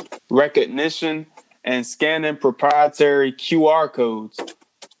gesture recognition and scanning proprietary QR codes.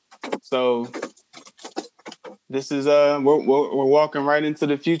 So this is we're walking right into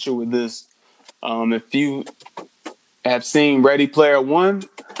the future with this. If you have seen Ready Player One,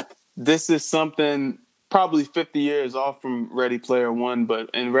 this is something probably 50 years off from Ready Player One, but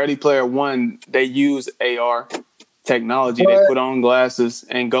in Ready Player One, they use AR technology. They put on glasses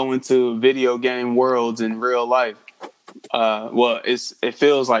and go into video game worlds in real life. It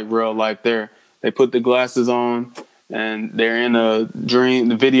feels like real life there. They put the glasses on and they're in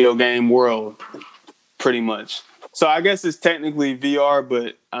the video game world, pretty much. So I guess it's technically VR,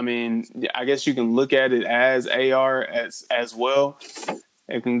 but I mean, I guess you can look at it as AR as well.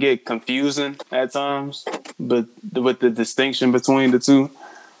 It can get confusing at times, but with the distinction between the two.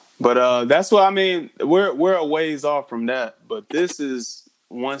 But that's what I mean. We're a ways off from that, but this is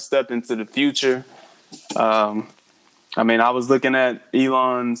one step into the future. I mean, I was looking at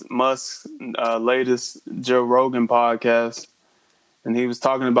Elon Musk's latest Joe Rogan podcast, and he was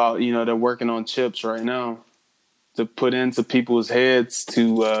talking about, they're working on chips right now to put into people's heads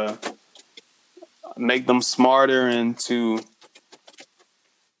to make them smarter and to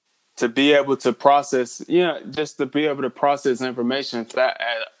be able to process, just to be able to process information at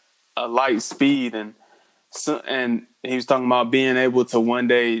a light speed. And he was talking about being able to one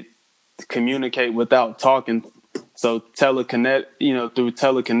day communicate without talking. So through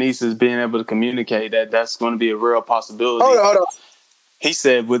telekinesis, being able to communicate, that's going to be a real possibility. Hold on. He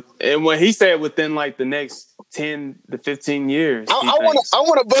said within like the next 10 to 15 years. I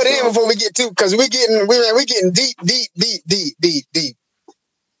want to butt in before we get to, because we getting deep.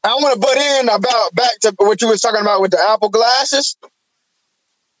 I want to butt in about back to what you was talking about with the Apple glasses.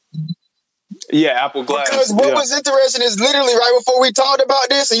 Yeah, Apple Glass. Because what was interesting is literally right before we talked about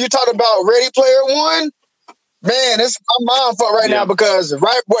this, and you talked about Ready Player One. Man, I'm mind fucked right now, because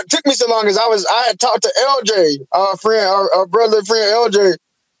what took me so long is I had talked to LJ, our brother friend LJ,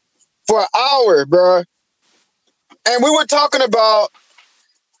 for an hour, bro, and we were talking about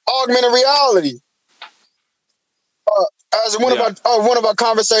augmented reality as one of our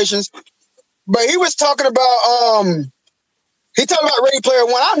conversations. But he was talking about he talked about Ready Player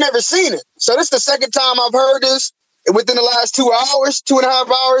One. I've never seen it, so this is the second time I've heard this within the last 2 hours,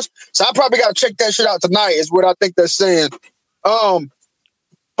 2.5 hours. So I probably got to check that shit out tonight, is what I think they're saying. But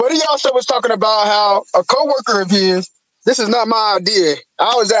he also was talking about how a coworker of his, this is not my idea.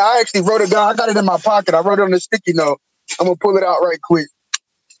 I actually wrote it down. I got it in my pocket. I wrote it on a sticky note. I'm going to pull it out right quick.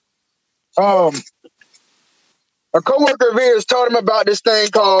 A coworker of his told him about this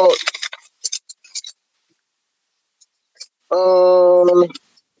thing called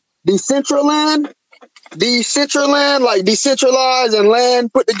Decentraland. Decentraland, like decentralized and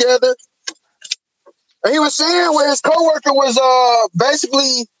land put together. And he was saying where his coworker was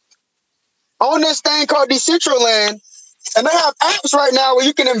basically on this thing called Decentraland, and they have apps right now where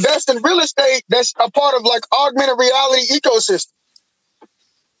you can invest in real estate that's a part of like augmented reality ecosystem.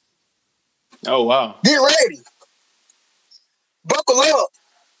 Oh wow! Get ready, buckle up,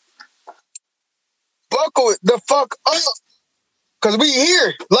 buckle the fuck up. Cause we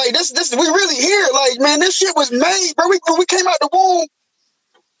here, like this, we really here. Like, man, this shit was made, bro. We came out the womb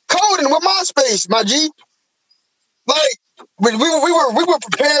coding with MySpace, my G. Like, we were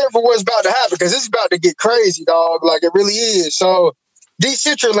prepared for what's about to happen, because it's about to get crazy, dog. Like, it really is. So,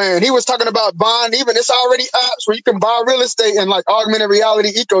 Decentraland, he was talking about buying. Even it's already apps where you can buy real estate in like augmented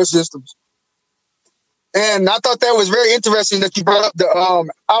reality ecosystems. And I thought that was very interesting that you brought up the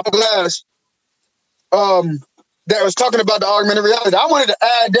Apple Glass. That was talking about the augmented reality. I wanted to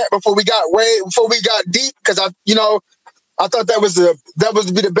add that before we got deep, because I thought that was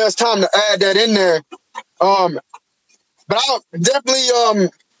to be the best time to add that in there. But I'll definitely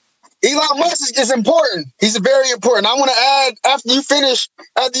Elon Musk is important. He's very important. I want to add, after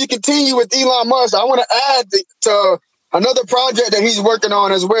you continue with Elon Musk, I want to add to another project that he's working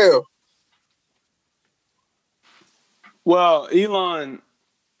on as well. Well, Elon,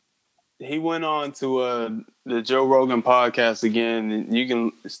 he went on to the Joe Rogan podcast again, and you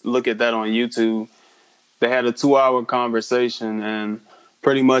can look at that on YouTube. They had a 2-hour conversation, and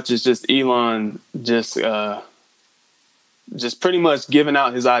pretty much it's just Elon just pretty much giving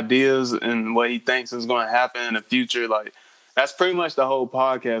out his ideas and what he thinks is going to happen in the future. Like, that's pretty much the whole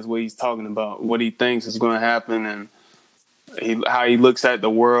podcast, where he's talking about what he thinks is going to happen, and how he looks at the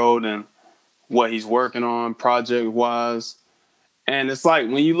world and what he's working on project wise. And it's like,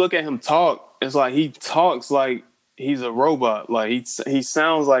 when you look at him talk, it's like he talks like he's a robot. Like, he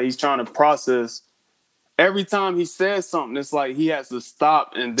sounds like he's trying to process. Every time he says something, it's like he has to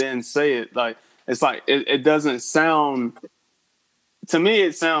stop and then say it. Like, it's like it doesn't sound, to me,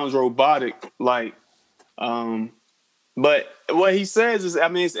 it sounds robotic. Like, but what he says is, I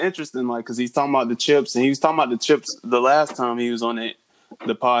mean, it's interesting. Like, because he's talking about the chips, and he was talking about the chips the last time he was on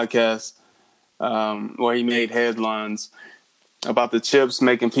the podcast, where he made headlines about the chips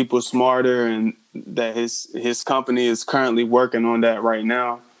making people smarter, and that his company is currently working on that right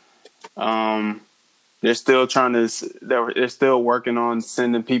now. They're still they're still working on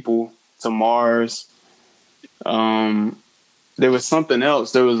sending people to Mars. There was something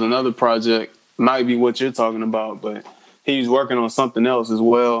else. There was another project, might be what you're talking about, but he's working on something else as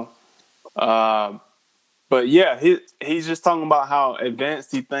well. But yeah, he's just talking about how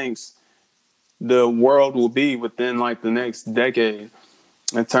advanced he thinks the world will be within like the next decade,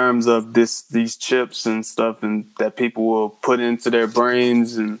 in terms of these chips and stuff, and that people will put into their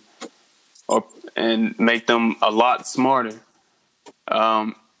brains and make them a lot smarter.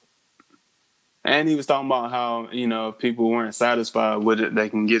 And he was talking about how, if people weren't satisfied with it, they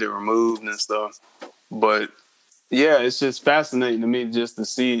can get it removed and stuff. But yeah, it's just fascinating to me just to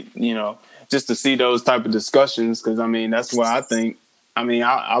see, just to see those type of discussions. Cause I mean, that's what I think. I mean,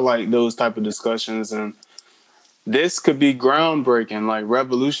 I like those type of discussions, and this could be groundbreaking, like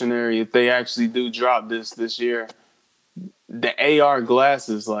revolutionary if they actually do drop this year. The AR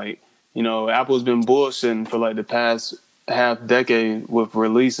glasses, like, Apple's been bullshitting for like the past half decade with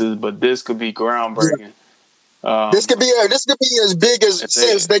releases, but this could be Yeah. groundbreaking. This could be as big as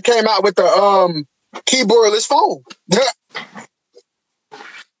since they they came out with the keyboardless phone.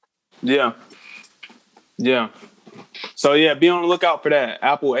 Yeah, yeah. So yeah, be on the lookout for that.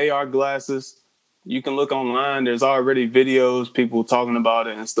 Apple AR glasses. You can look online. There's already videos, people talking about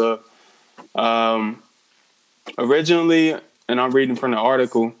it and stuff. Originally, and I'm reading from the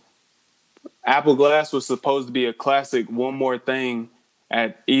article, Apple Glass was supposed to be a classic One More Thing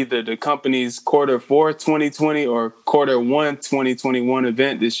at either the company's Q4 2020 or Q1 2021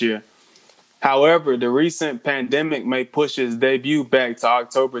 event this year. However, the recent pandemic may push its debut back to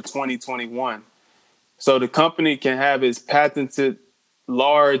October 2021. So the company can have its patented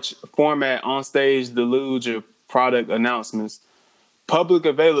large format on-stage deluge of product announcements. Public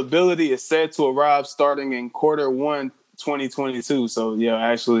availability is said to arrive starting in Q1 2022. So yeah,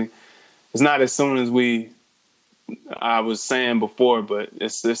 actually, it's not as soon as I was saying before, but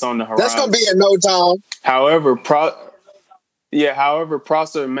it's on the horizon. That's gonna be in no time. However,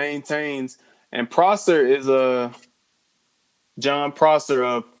 Prosser maintains, and Prosser is John Prosser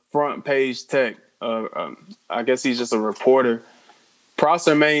of Front Page Tech. I guess he's just a reporter.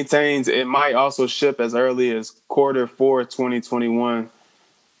 Prosser maintains it might also ship as early as Q4 2021,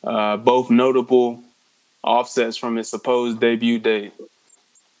 both notable offsets from its supposed debut date.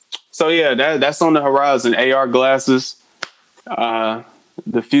 So yeah, that's on the horizon. AR glasses. The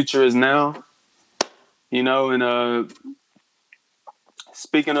future is now. And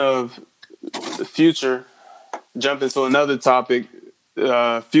speaking of the future, jump into another topic.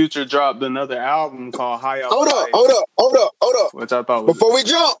 Future dropped another album called High Up. Hold up. Which I thought was before we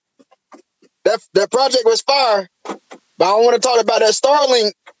jump. That project was fire, but I don't want to talk about that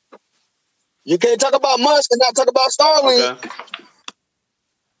Starlink. You can't talk about Musk and not talk about Starlink. okay.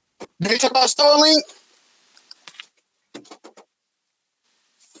 Did you talk about Starlink?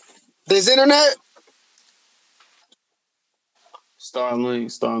 This internet?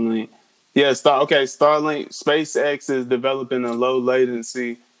 Starlink. Yeah, Starlink. SpaceX is developing a low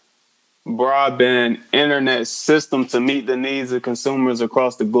latency broadband internet system to meet the needs of consumers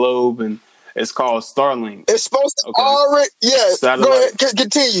across the globe, and it's called Starlink. It's supposed to already. Yeah, Satellite. go ahead,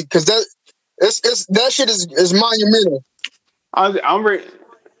 continue, because that shit is monumental.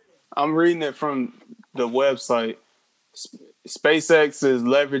 I'm reading it from the website. SpaceX is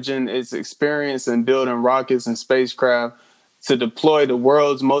leveraging its experience in building rockets and spacecraft to deploy the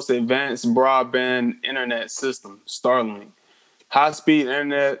world's most advanced broadband internet system, Starlink. High-speed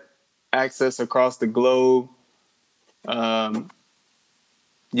internet access across the globe. High-speed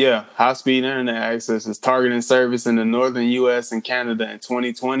internet access is targeting service in the northern U.S. and Canada in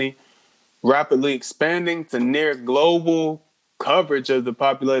 2020, rapidly expanding to near global coverage of the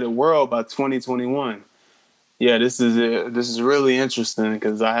populated world by 2021. Yeah, this is really interesting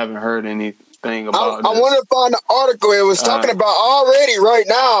because I haven't heard anything about I want to find the article. It was talking about already right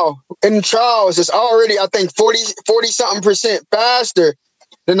now in trials. It's already, I think, 40-something% faster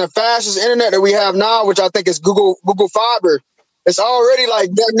than the fastest internet that we have now, which I think is Google Fiber. It's already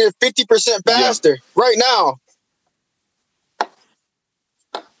like damn near 50% faster right now.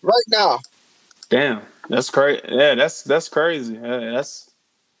 Right now. Damn, that's crazy. Yeah, that's crazy. That's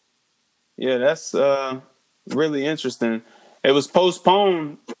really interesting. It was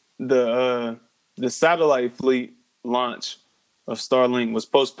postponed. The satellite fleet launch of Starlink was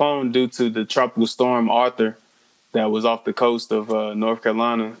postponed due to the tropical storm Arthur that was off the coast of North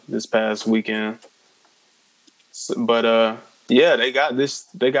Carolina this past weekend. But they got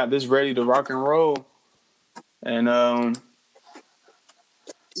this ready to rock and roll, and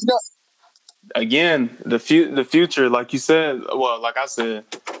again, the future, like you said, like I said,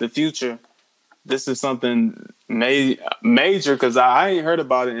 the future. This is something major because I ain't heard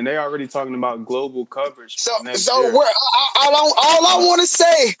about it, and they already talking about global coverage. So all I want to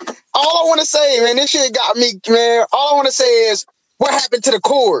say, man, this shit got me, man. All I want to say is, what happened to the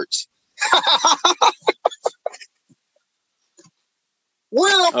cords?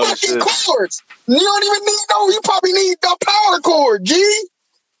 Where the fucking cords? You don't even need you probably need the power cord, G.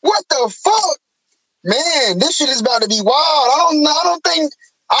 What the fuck? Man, this shit is about to be wild.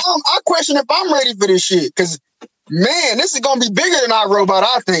 I question if I'm ready for this shit. Cause man, this is gonna be bigger than iRobot,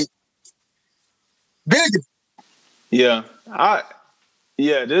 I think. Bigger. Yeah.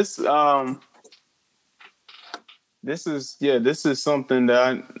 This this is something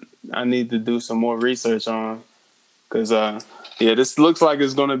that I need to do some more research on because this looks like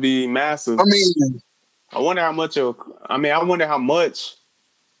it's going to be massive. I mean, I wonder how much I wonder how much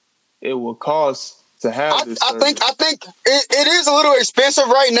it will cost to have this service. I think it is a little expensive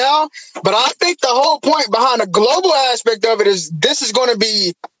right now, but I think the whole point behind the global aspect of it is this is going to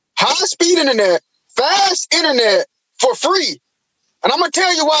be high speed internet, fast internet for free. And I'm going to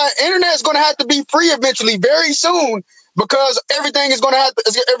tell you why internet is going to have to be free eventually, very soon, because everything is going to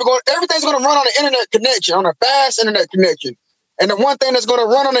everything's going to run on an internet connection, on a fast internet connection. And the one thing that's going to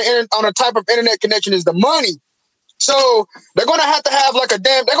run on a type of internet connection is the money. So they're going to have like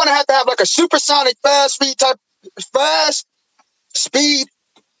a supersonic fast speed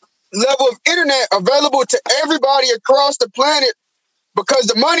level of internet available to everybody across the planet, because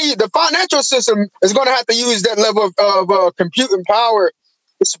the financial system is going to have to use that level of computing power,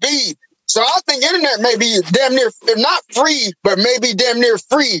 speed. So I think internet may be damn near, if not free, but maybe damn near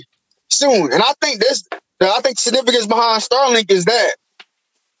free soon. And I think significance behind Starlink is that,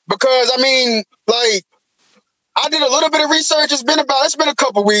 because I mean, like, I did a little bit of research. It's been a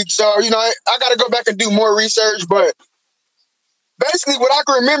couple weeks, so I got to go back and do more research. But basically, what I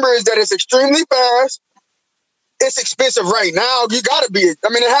can remember is that it's extremely fast. It's expensive right now. You got to be. I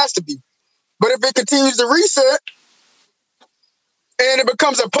mean, it has to be. But if it continues to reset and it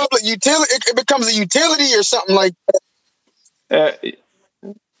becomes a public utility, it becomes a utility or something like that.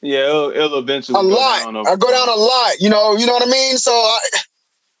 It'll eventually go down a lot. You know what I mean? So.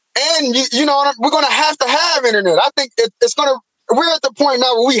 We're going to have internet. I think we're at the point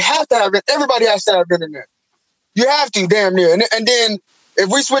now where we have to have it. Everybody has to have internet. You have to, damn near. And then if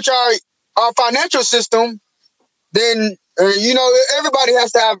we switch our financial system, then, everybody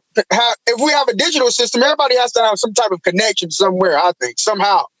has to have, if we have a digital system, everybody has to have some type of connection somewhere, I think,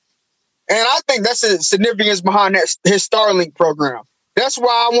 somehow. And I think that's the significance behind his Starlink program. That's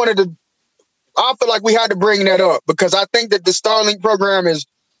why I feel like we had to bring that up, because I think that the Starlink program is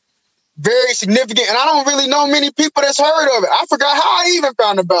very significant, and I don't really know many people that's heard of it. I forgot how I even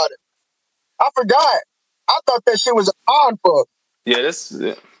found about it. I forgot. I thought that shit was on fuck. This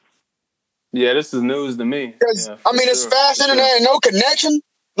is news to me. It's fast internet and no connection.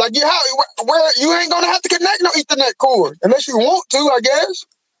 Like where you ain't gonna have to connect no Ethernet cord unless you want to, I guess.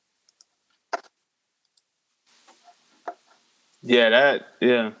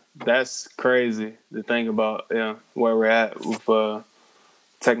 That's crazy to think about. Where we're at with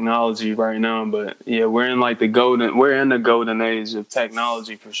technology right now, but we're in the golden age of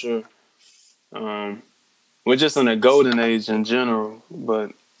technology for sure. We're just in a golden age in general,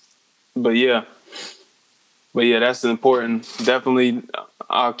 but that's important. Definitely,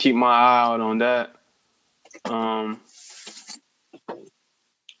 I'll keep my eye out on that.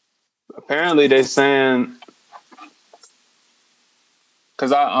 Apparently they're saying,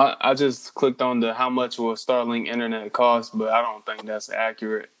 because I just clicked on how much will Starlink internet cost, but I don't think that's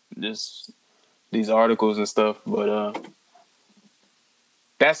accurate. Just these articles and stuff, but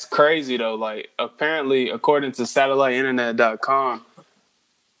that's crazy though. Like, apparently, according to SatelliteInternet.com,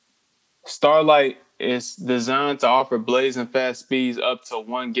 Starlink is designed to offer blazing fast speeds up to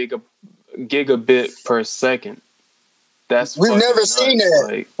 1 gigabit per second. We've never seen that.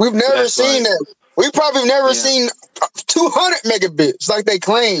 Like, we've never seen that. We've probably never seen 200 megabits like they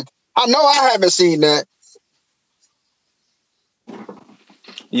claim. I know I haven't seen that.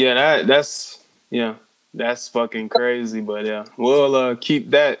 That's fucking crazy. But we'll keep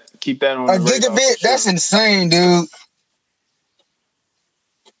that on the radar. A gigabit, sure. That's insane, dude.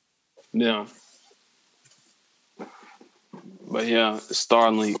 Yeah. But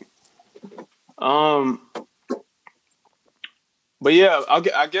Starlink. But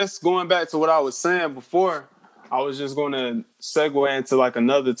I guess going back to what I was saying before, I was just going to segue into like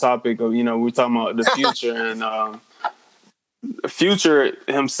another topic of, we're talking about the Future and Future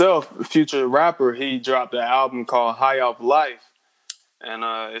himself, Future rapper, he dropped an album called High Off Life, and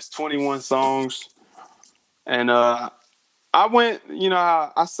it's 21 songs. And I went,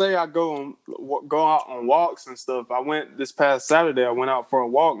 I say I go out on walks and stuff. I went this past Saturday. I went out for a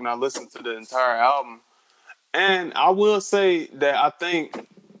walk and I listened to the entire album. And I will say that I think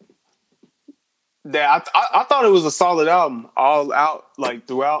that I thought it was a solid album, all out, like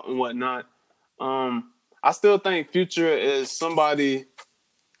throughout and whatnot. I still think Future is somebody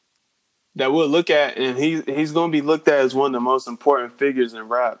that we'll look at, and he's going to be looked at as one of the most important figures in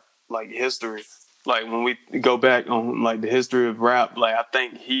rap, like history. Like when we go back on like the history of rap, like I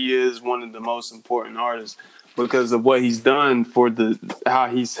think he is one of the most important artists because of what he's done for how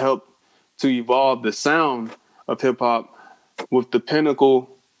he's helped to evolve the sound of hip hop with the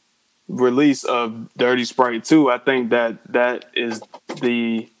pinnacle release of Dirty Sprite 2, I think that is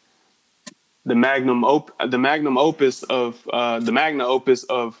the magnum opus of the magna opus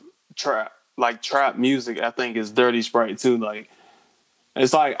of trap music. I think is Dirty Sprite 2. Like,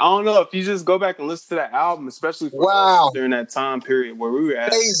 it's like, I don't know, if you just go back and listen to that album, especially for us Wow. during that time period where we were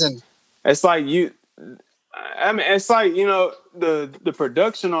at, Amazing. it's like it's like, the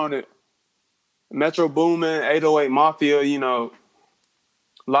production on it, Metro Boomin, 808 Mafia, a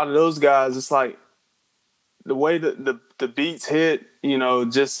lot of those guys, it's like the way that the beats hit,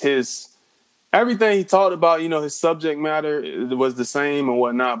 just everything he talked about, his subject matter was the same and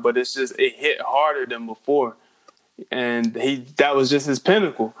whatnot, but it's just, it hit harder than before. And that was just his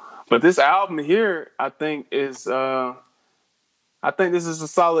pinnacle. But this album here, I think this is a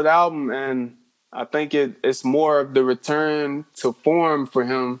solid album, and I think it's more of the return to form for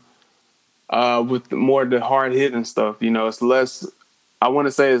him, with more of the hard hitting stuff. It's less, I want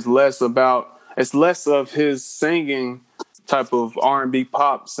to say it's less of his singing type of R&B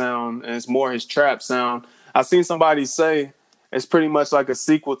pop sound, and it's more his trap sound. I seen somebody say it's pretty much like a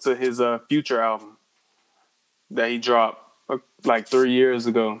sequel to his Future album that he dropped like 3 years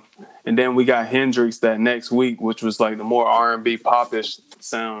ago. And then we got Hendrix that next week, which was like the more R&B popish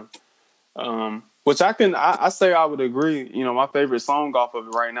sound. Which I say I would agree. My favorite song off of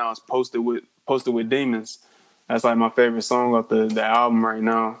it right now is Posted with Demons. That's like my favorite song off the album right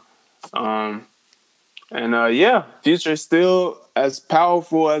now. Future is still as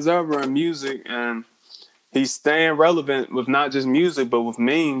powerful as ever in music, and he's staying relevant with not just music, but with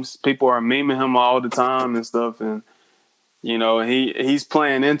memes. People are memeing him all the time and stuff. And, he's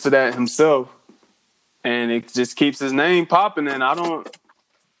playing into that himself. And it just keeps his name popping. And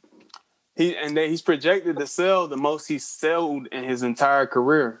he's projected to sell the most he's sold in his entire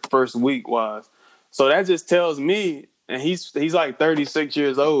career, first week wise. So that just tells me, and he's like 36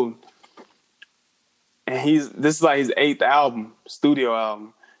 years old. And this is like his 8th album, studio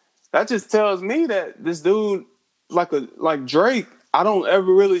album. That just tells me that this dude, like Drake, I don't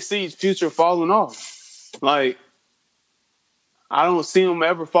ever really see Future falling off. Like, I don't see him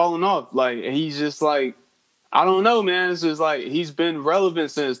ever falling off. Like, he's just like, I don't know, man. It's just like, he's been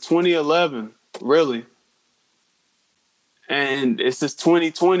relevant since 2011, really. And it's just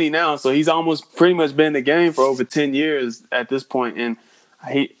 2020 now, so he's almost pretty much been in the game for over 10 years at this point. And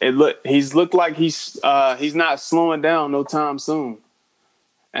he's looked like he's not slowing down no time soon.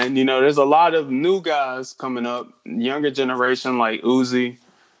 And, there's a lot of new guys coming up, younger generation like Uzi,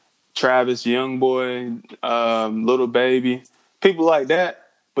 Travis, Youngboy, Little Baby, people like that.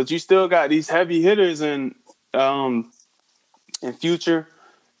 But you still got these heavy hitters in Future,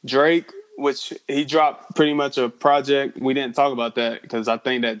 Drake, which he dropped pretty much a project. We didn't talk about that because I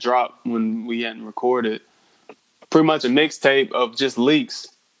think that dropped when we hadn't recorded. Pretty much a mixtape of just leaks.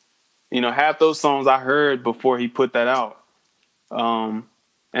 Half those songs I heard before he put that out.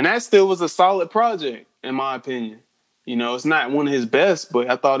 And that still was a solid project, in my opinion. It's not one of his best, but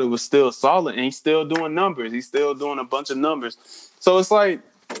I thought it was still solid. And he's still doing numbers. He's still doing a bunch of numbers. So it's like,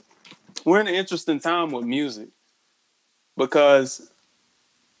 we're in an interesting time with music. Because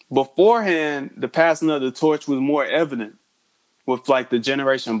beforehand, the passing of the torch was more evident with like the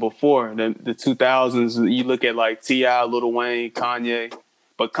generation before, the 2000s. You look at like T.I., Lil Wayne, Kanye.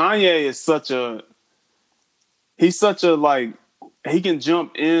 But Kanye is he's such a like, he can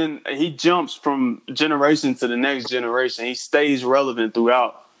jump in. He jumps from generation to the next generation. He stays relevant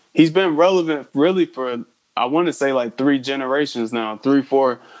throughout. He's been relevant really for, I want to say like 3 generations now, 3,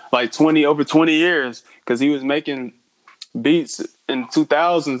 4, like over 20 years. Because he was making beats in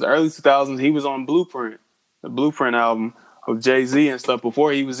 2000s, early 2000s. He was on Blueprint, the Blueprint album of Jay-Z and stuff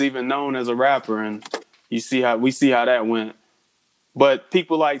before he was even known as a rapper. And we see how that went. But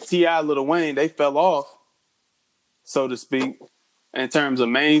people like T.I., Lil Wayne, they fell off, so to speak, in terms of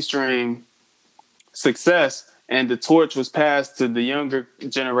mainstream success, and the torch was passed to the younger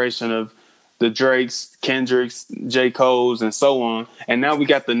generation of the Drakes, Kendricks, J. Cole's, and so on. And now we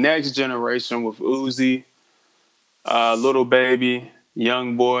got the next generation with Uzi, Little Baby,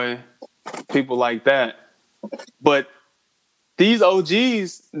 Youngboy, people like that. But these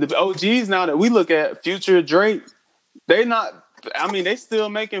the OGs now that we look at, Future, Drake, they still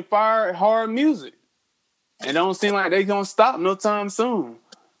making fire, hard music. It don't seem like they gonna stop no time soon.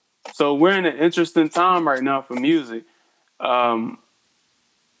 So we're in an interesting time right now for music. And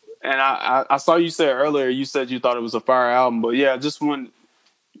I saw you say earlier, you said you thought it was a fire album, but yeah, I just want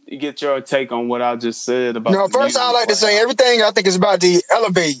to get your take on what I just said about. First I like to say everything I think is about to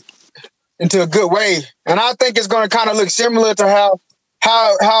elevate into a good way, and I think it's going to kind of look similar to how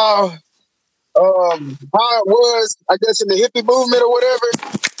it was, I guess, in the hippie movement or whatever.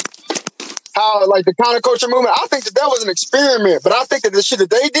 how like the counterculture movement. I think that was an experiment, but I think that the shit that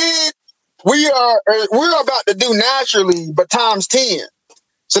they did, we're about to do naturally, but times 10.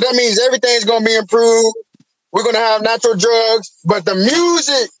 So that means everything's gonna be improved. We're gonna have natural drugs, but the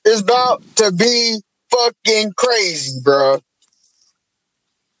music is about to be fucking crazy, bro.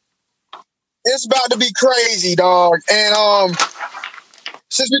 It's about to be crazy, dog. And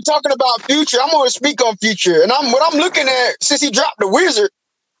since we're talking about Future, I'm gonna speak on Future. And what I'm looking at since he dropped the Wizard,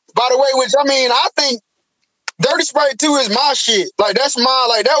 by the way, which I mean, I think Dirty Sprite 2 is my shit. Like that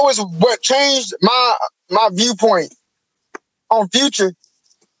was what changed my viewpoint on Future.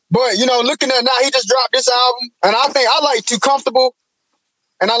 But looking at now, he just dropped this album, and I think I like Too Comfortable,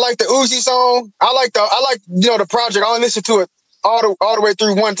 and I like the Uzi song. I like the project. I only listen to it all the way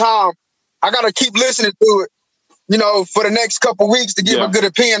through one time. I gotta keep listening to it, for the next couple weeks to give a good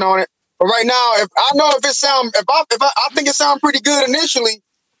opinion on it. But right now, if I think it sounds pretty good initially,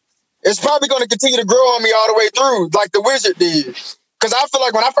 it's probably going to continue to grow on me all the way through, like the Wizard did. Because I feel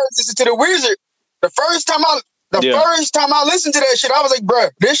like when I first listened to the Wizard, the first time I listened to that shit, I was like, bruh,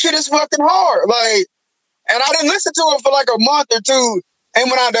 this shit is fucking hard. Like, and I didn't listen to it for like a month or two.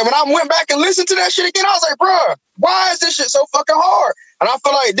 And when I went back and listened to that shit again, I was like, bruh, why is this shit so fucking hard? And I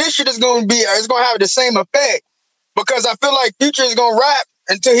feel like this shit is going to have the same effect, because I feel like Future is going to rap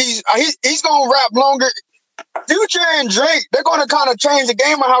until he's going to rap longer. Future and Drake, they're going to kind of change the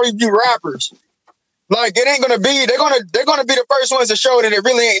game on how we view rappers. Like, it ain't going to be, they're going to be the first ones to show that it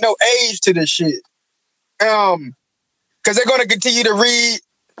really ain't no age to this shit. Because they're going to continue to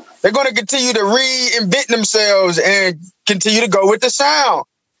reinvent themselves and continue to go with the sound.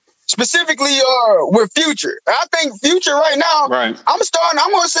 Specifically with Future. I think Future right now, right. I'm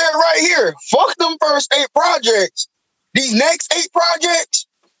going to say it right here. Fuck them first 8 projects. These next 8 projects,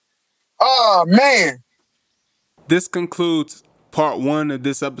 oh, man. This concludes part 1 of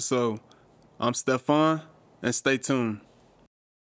this episode. I'm Stefan, and stay tuned.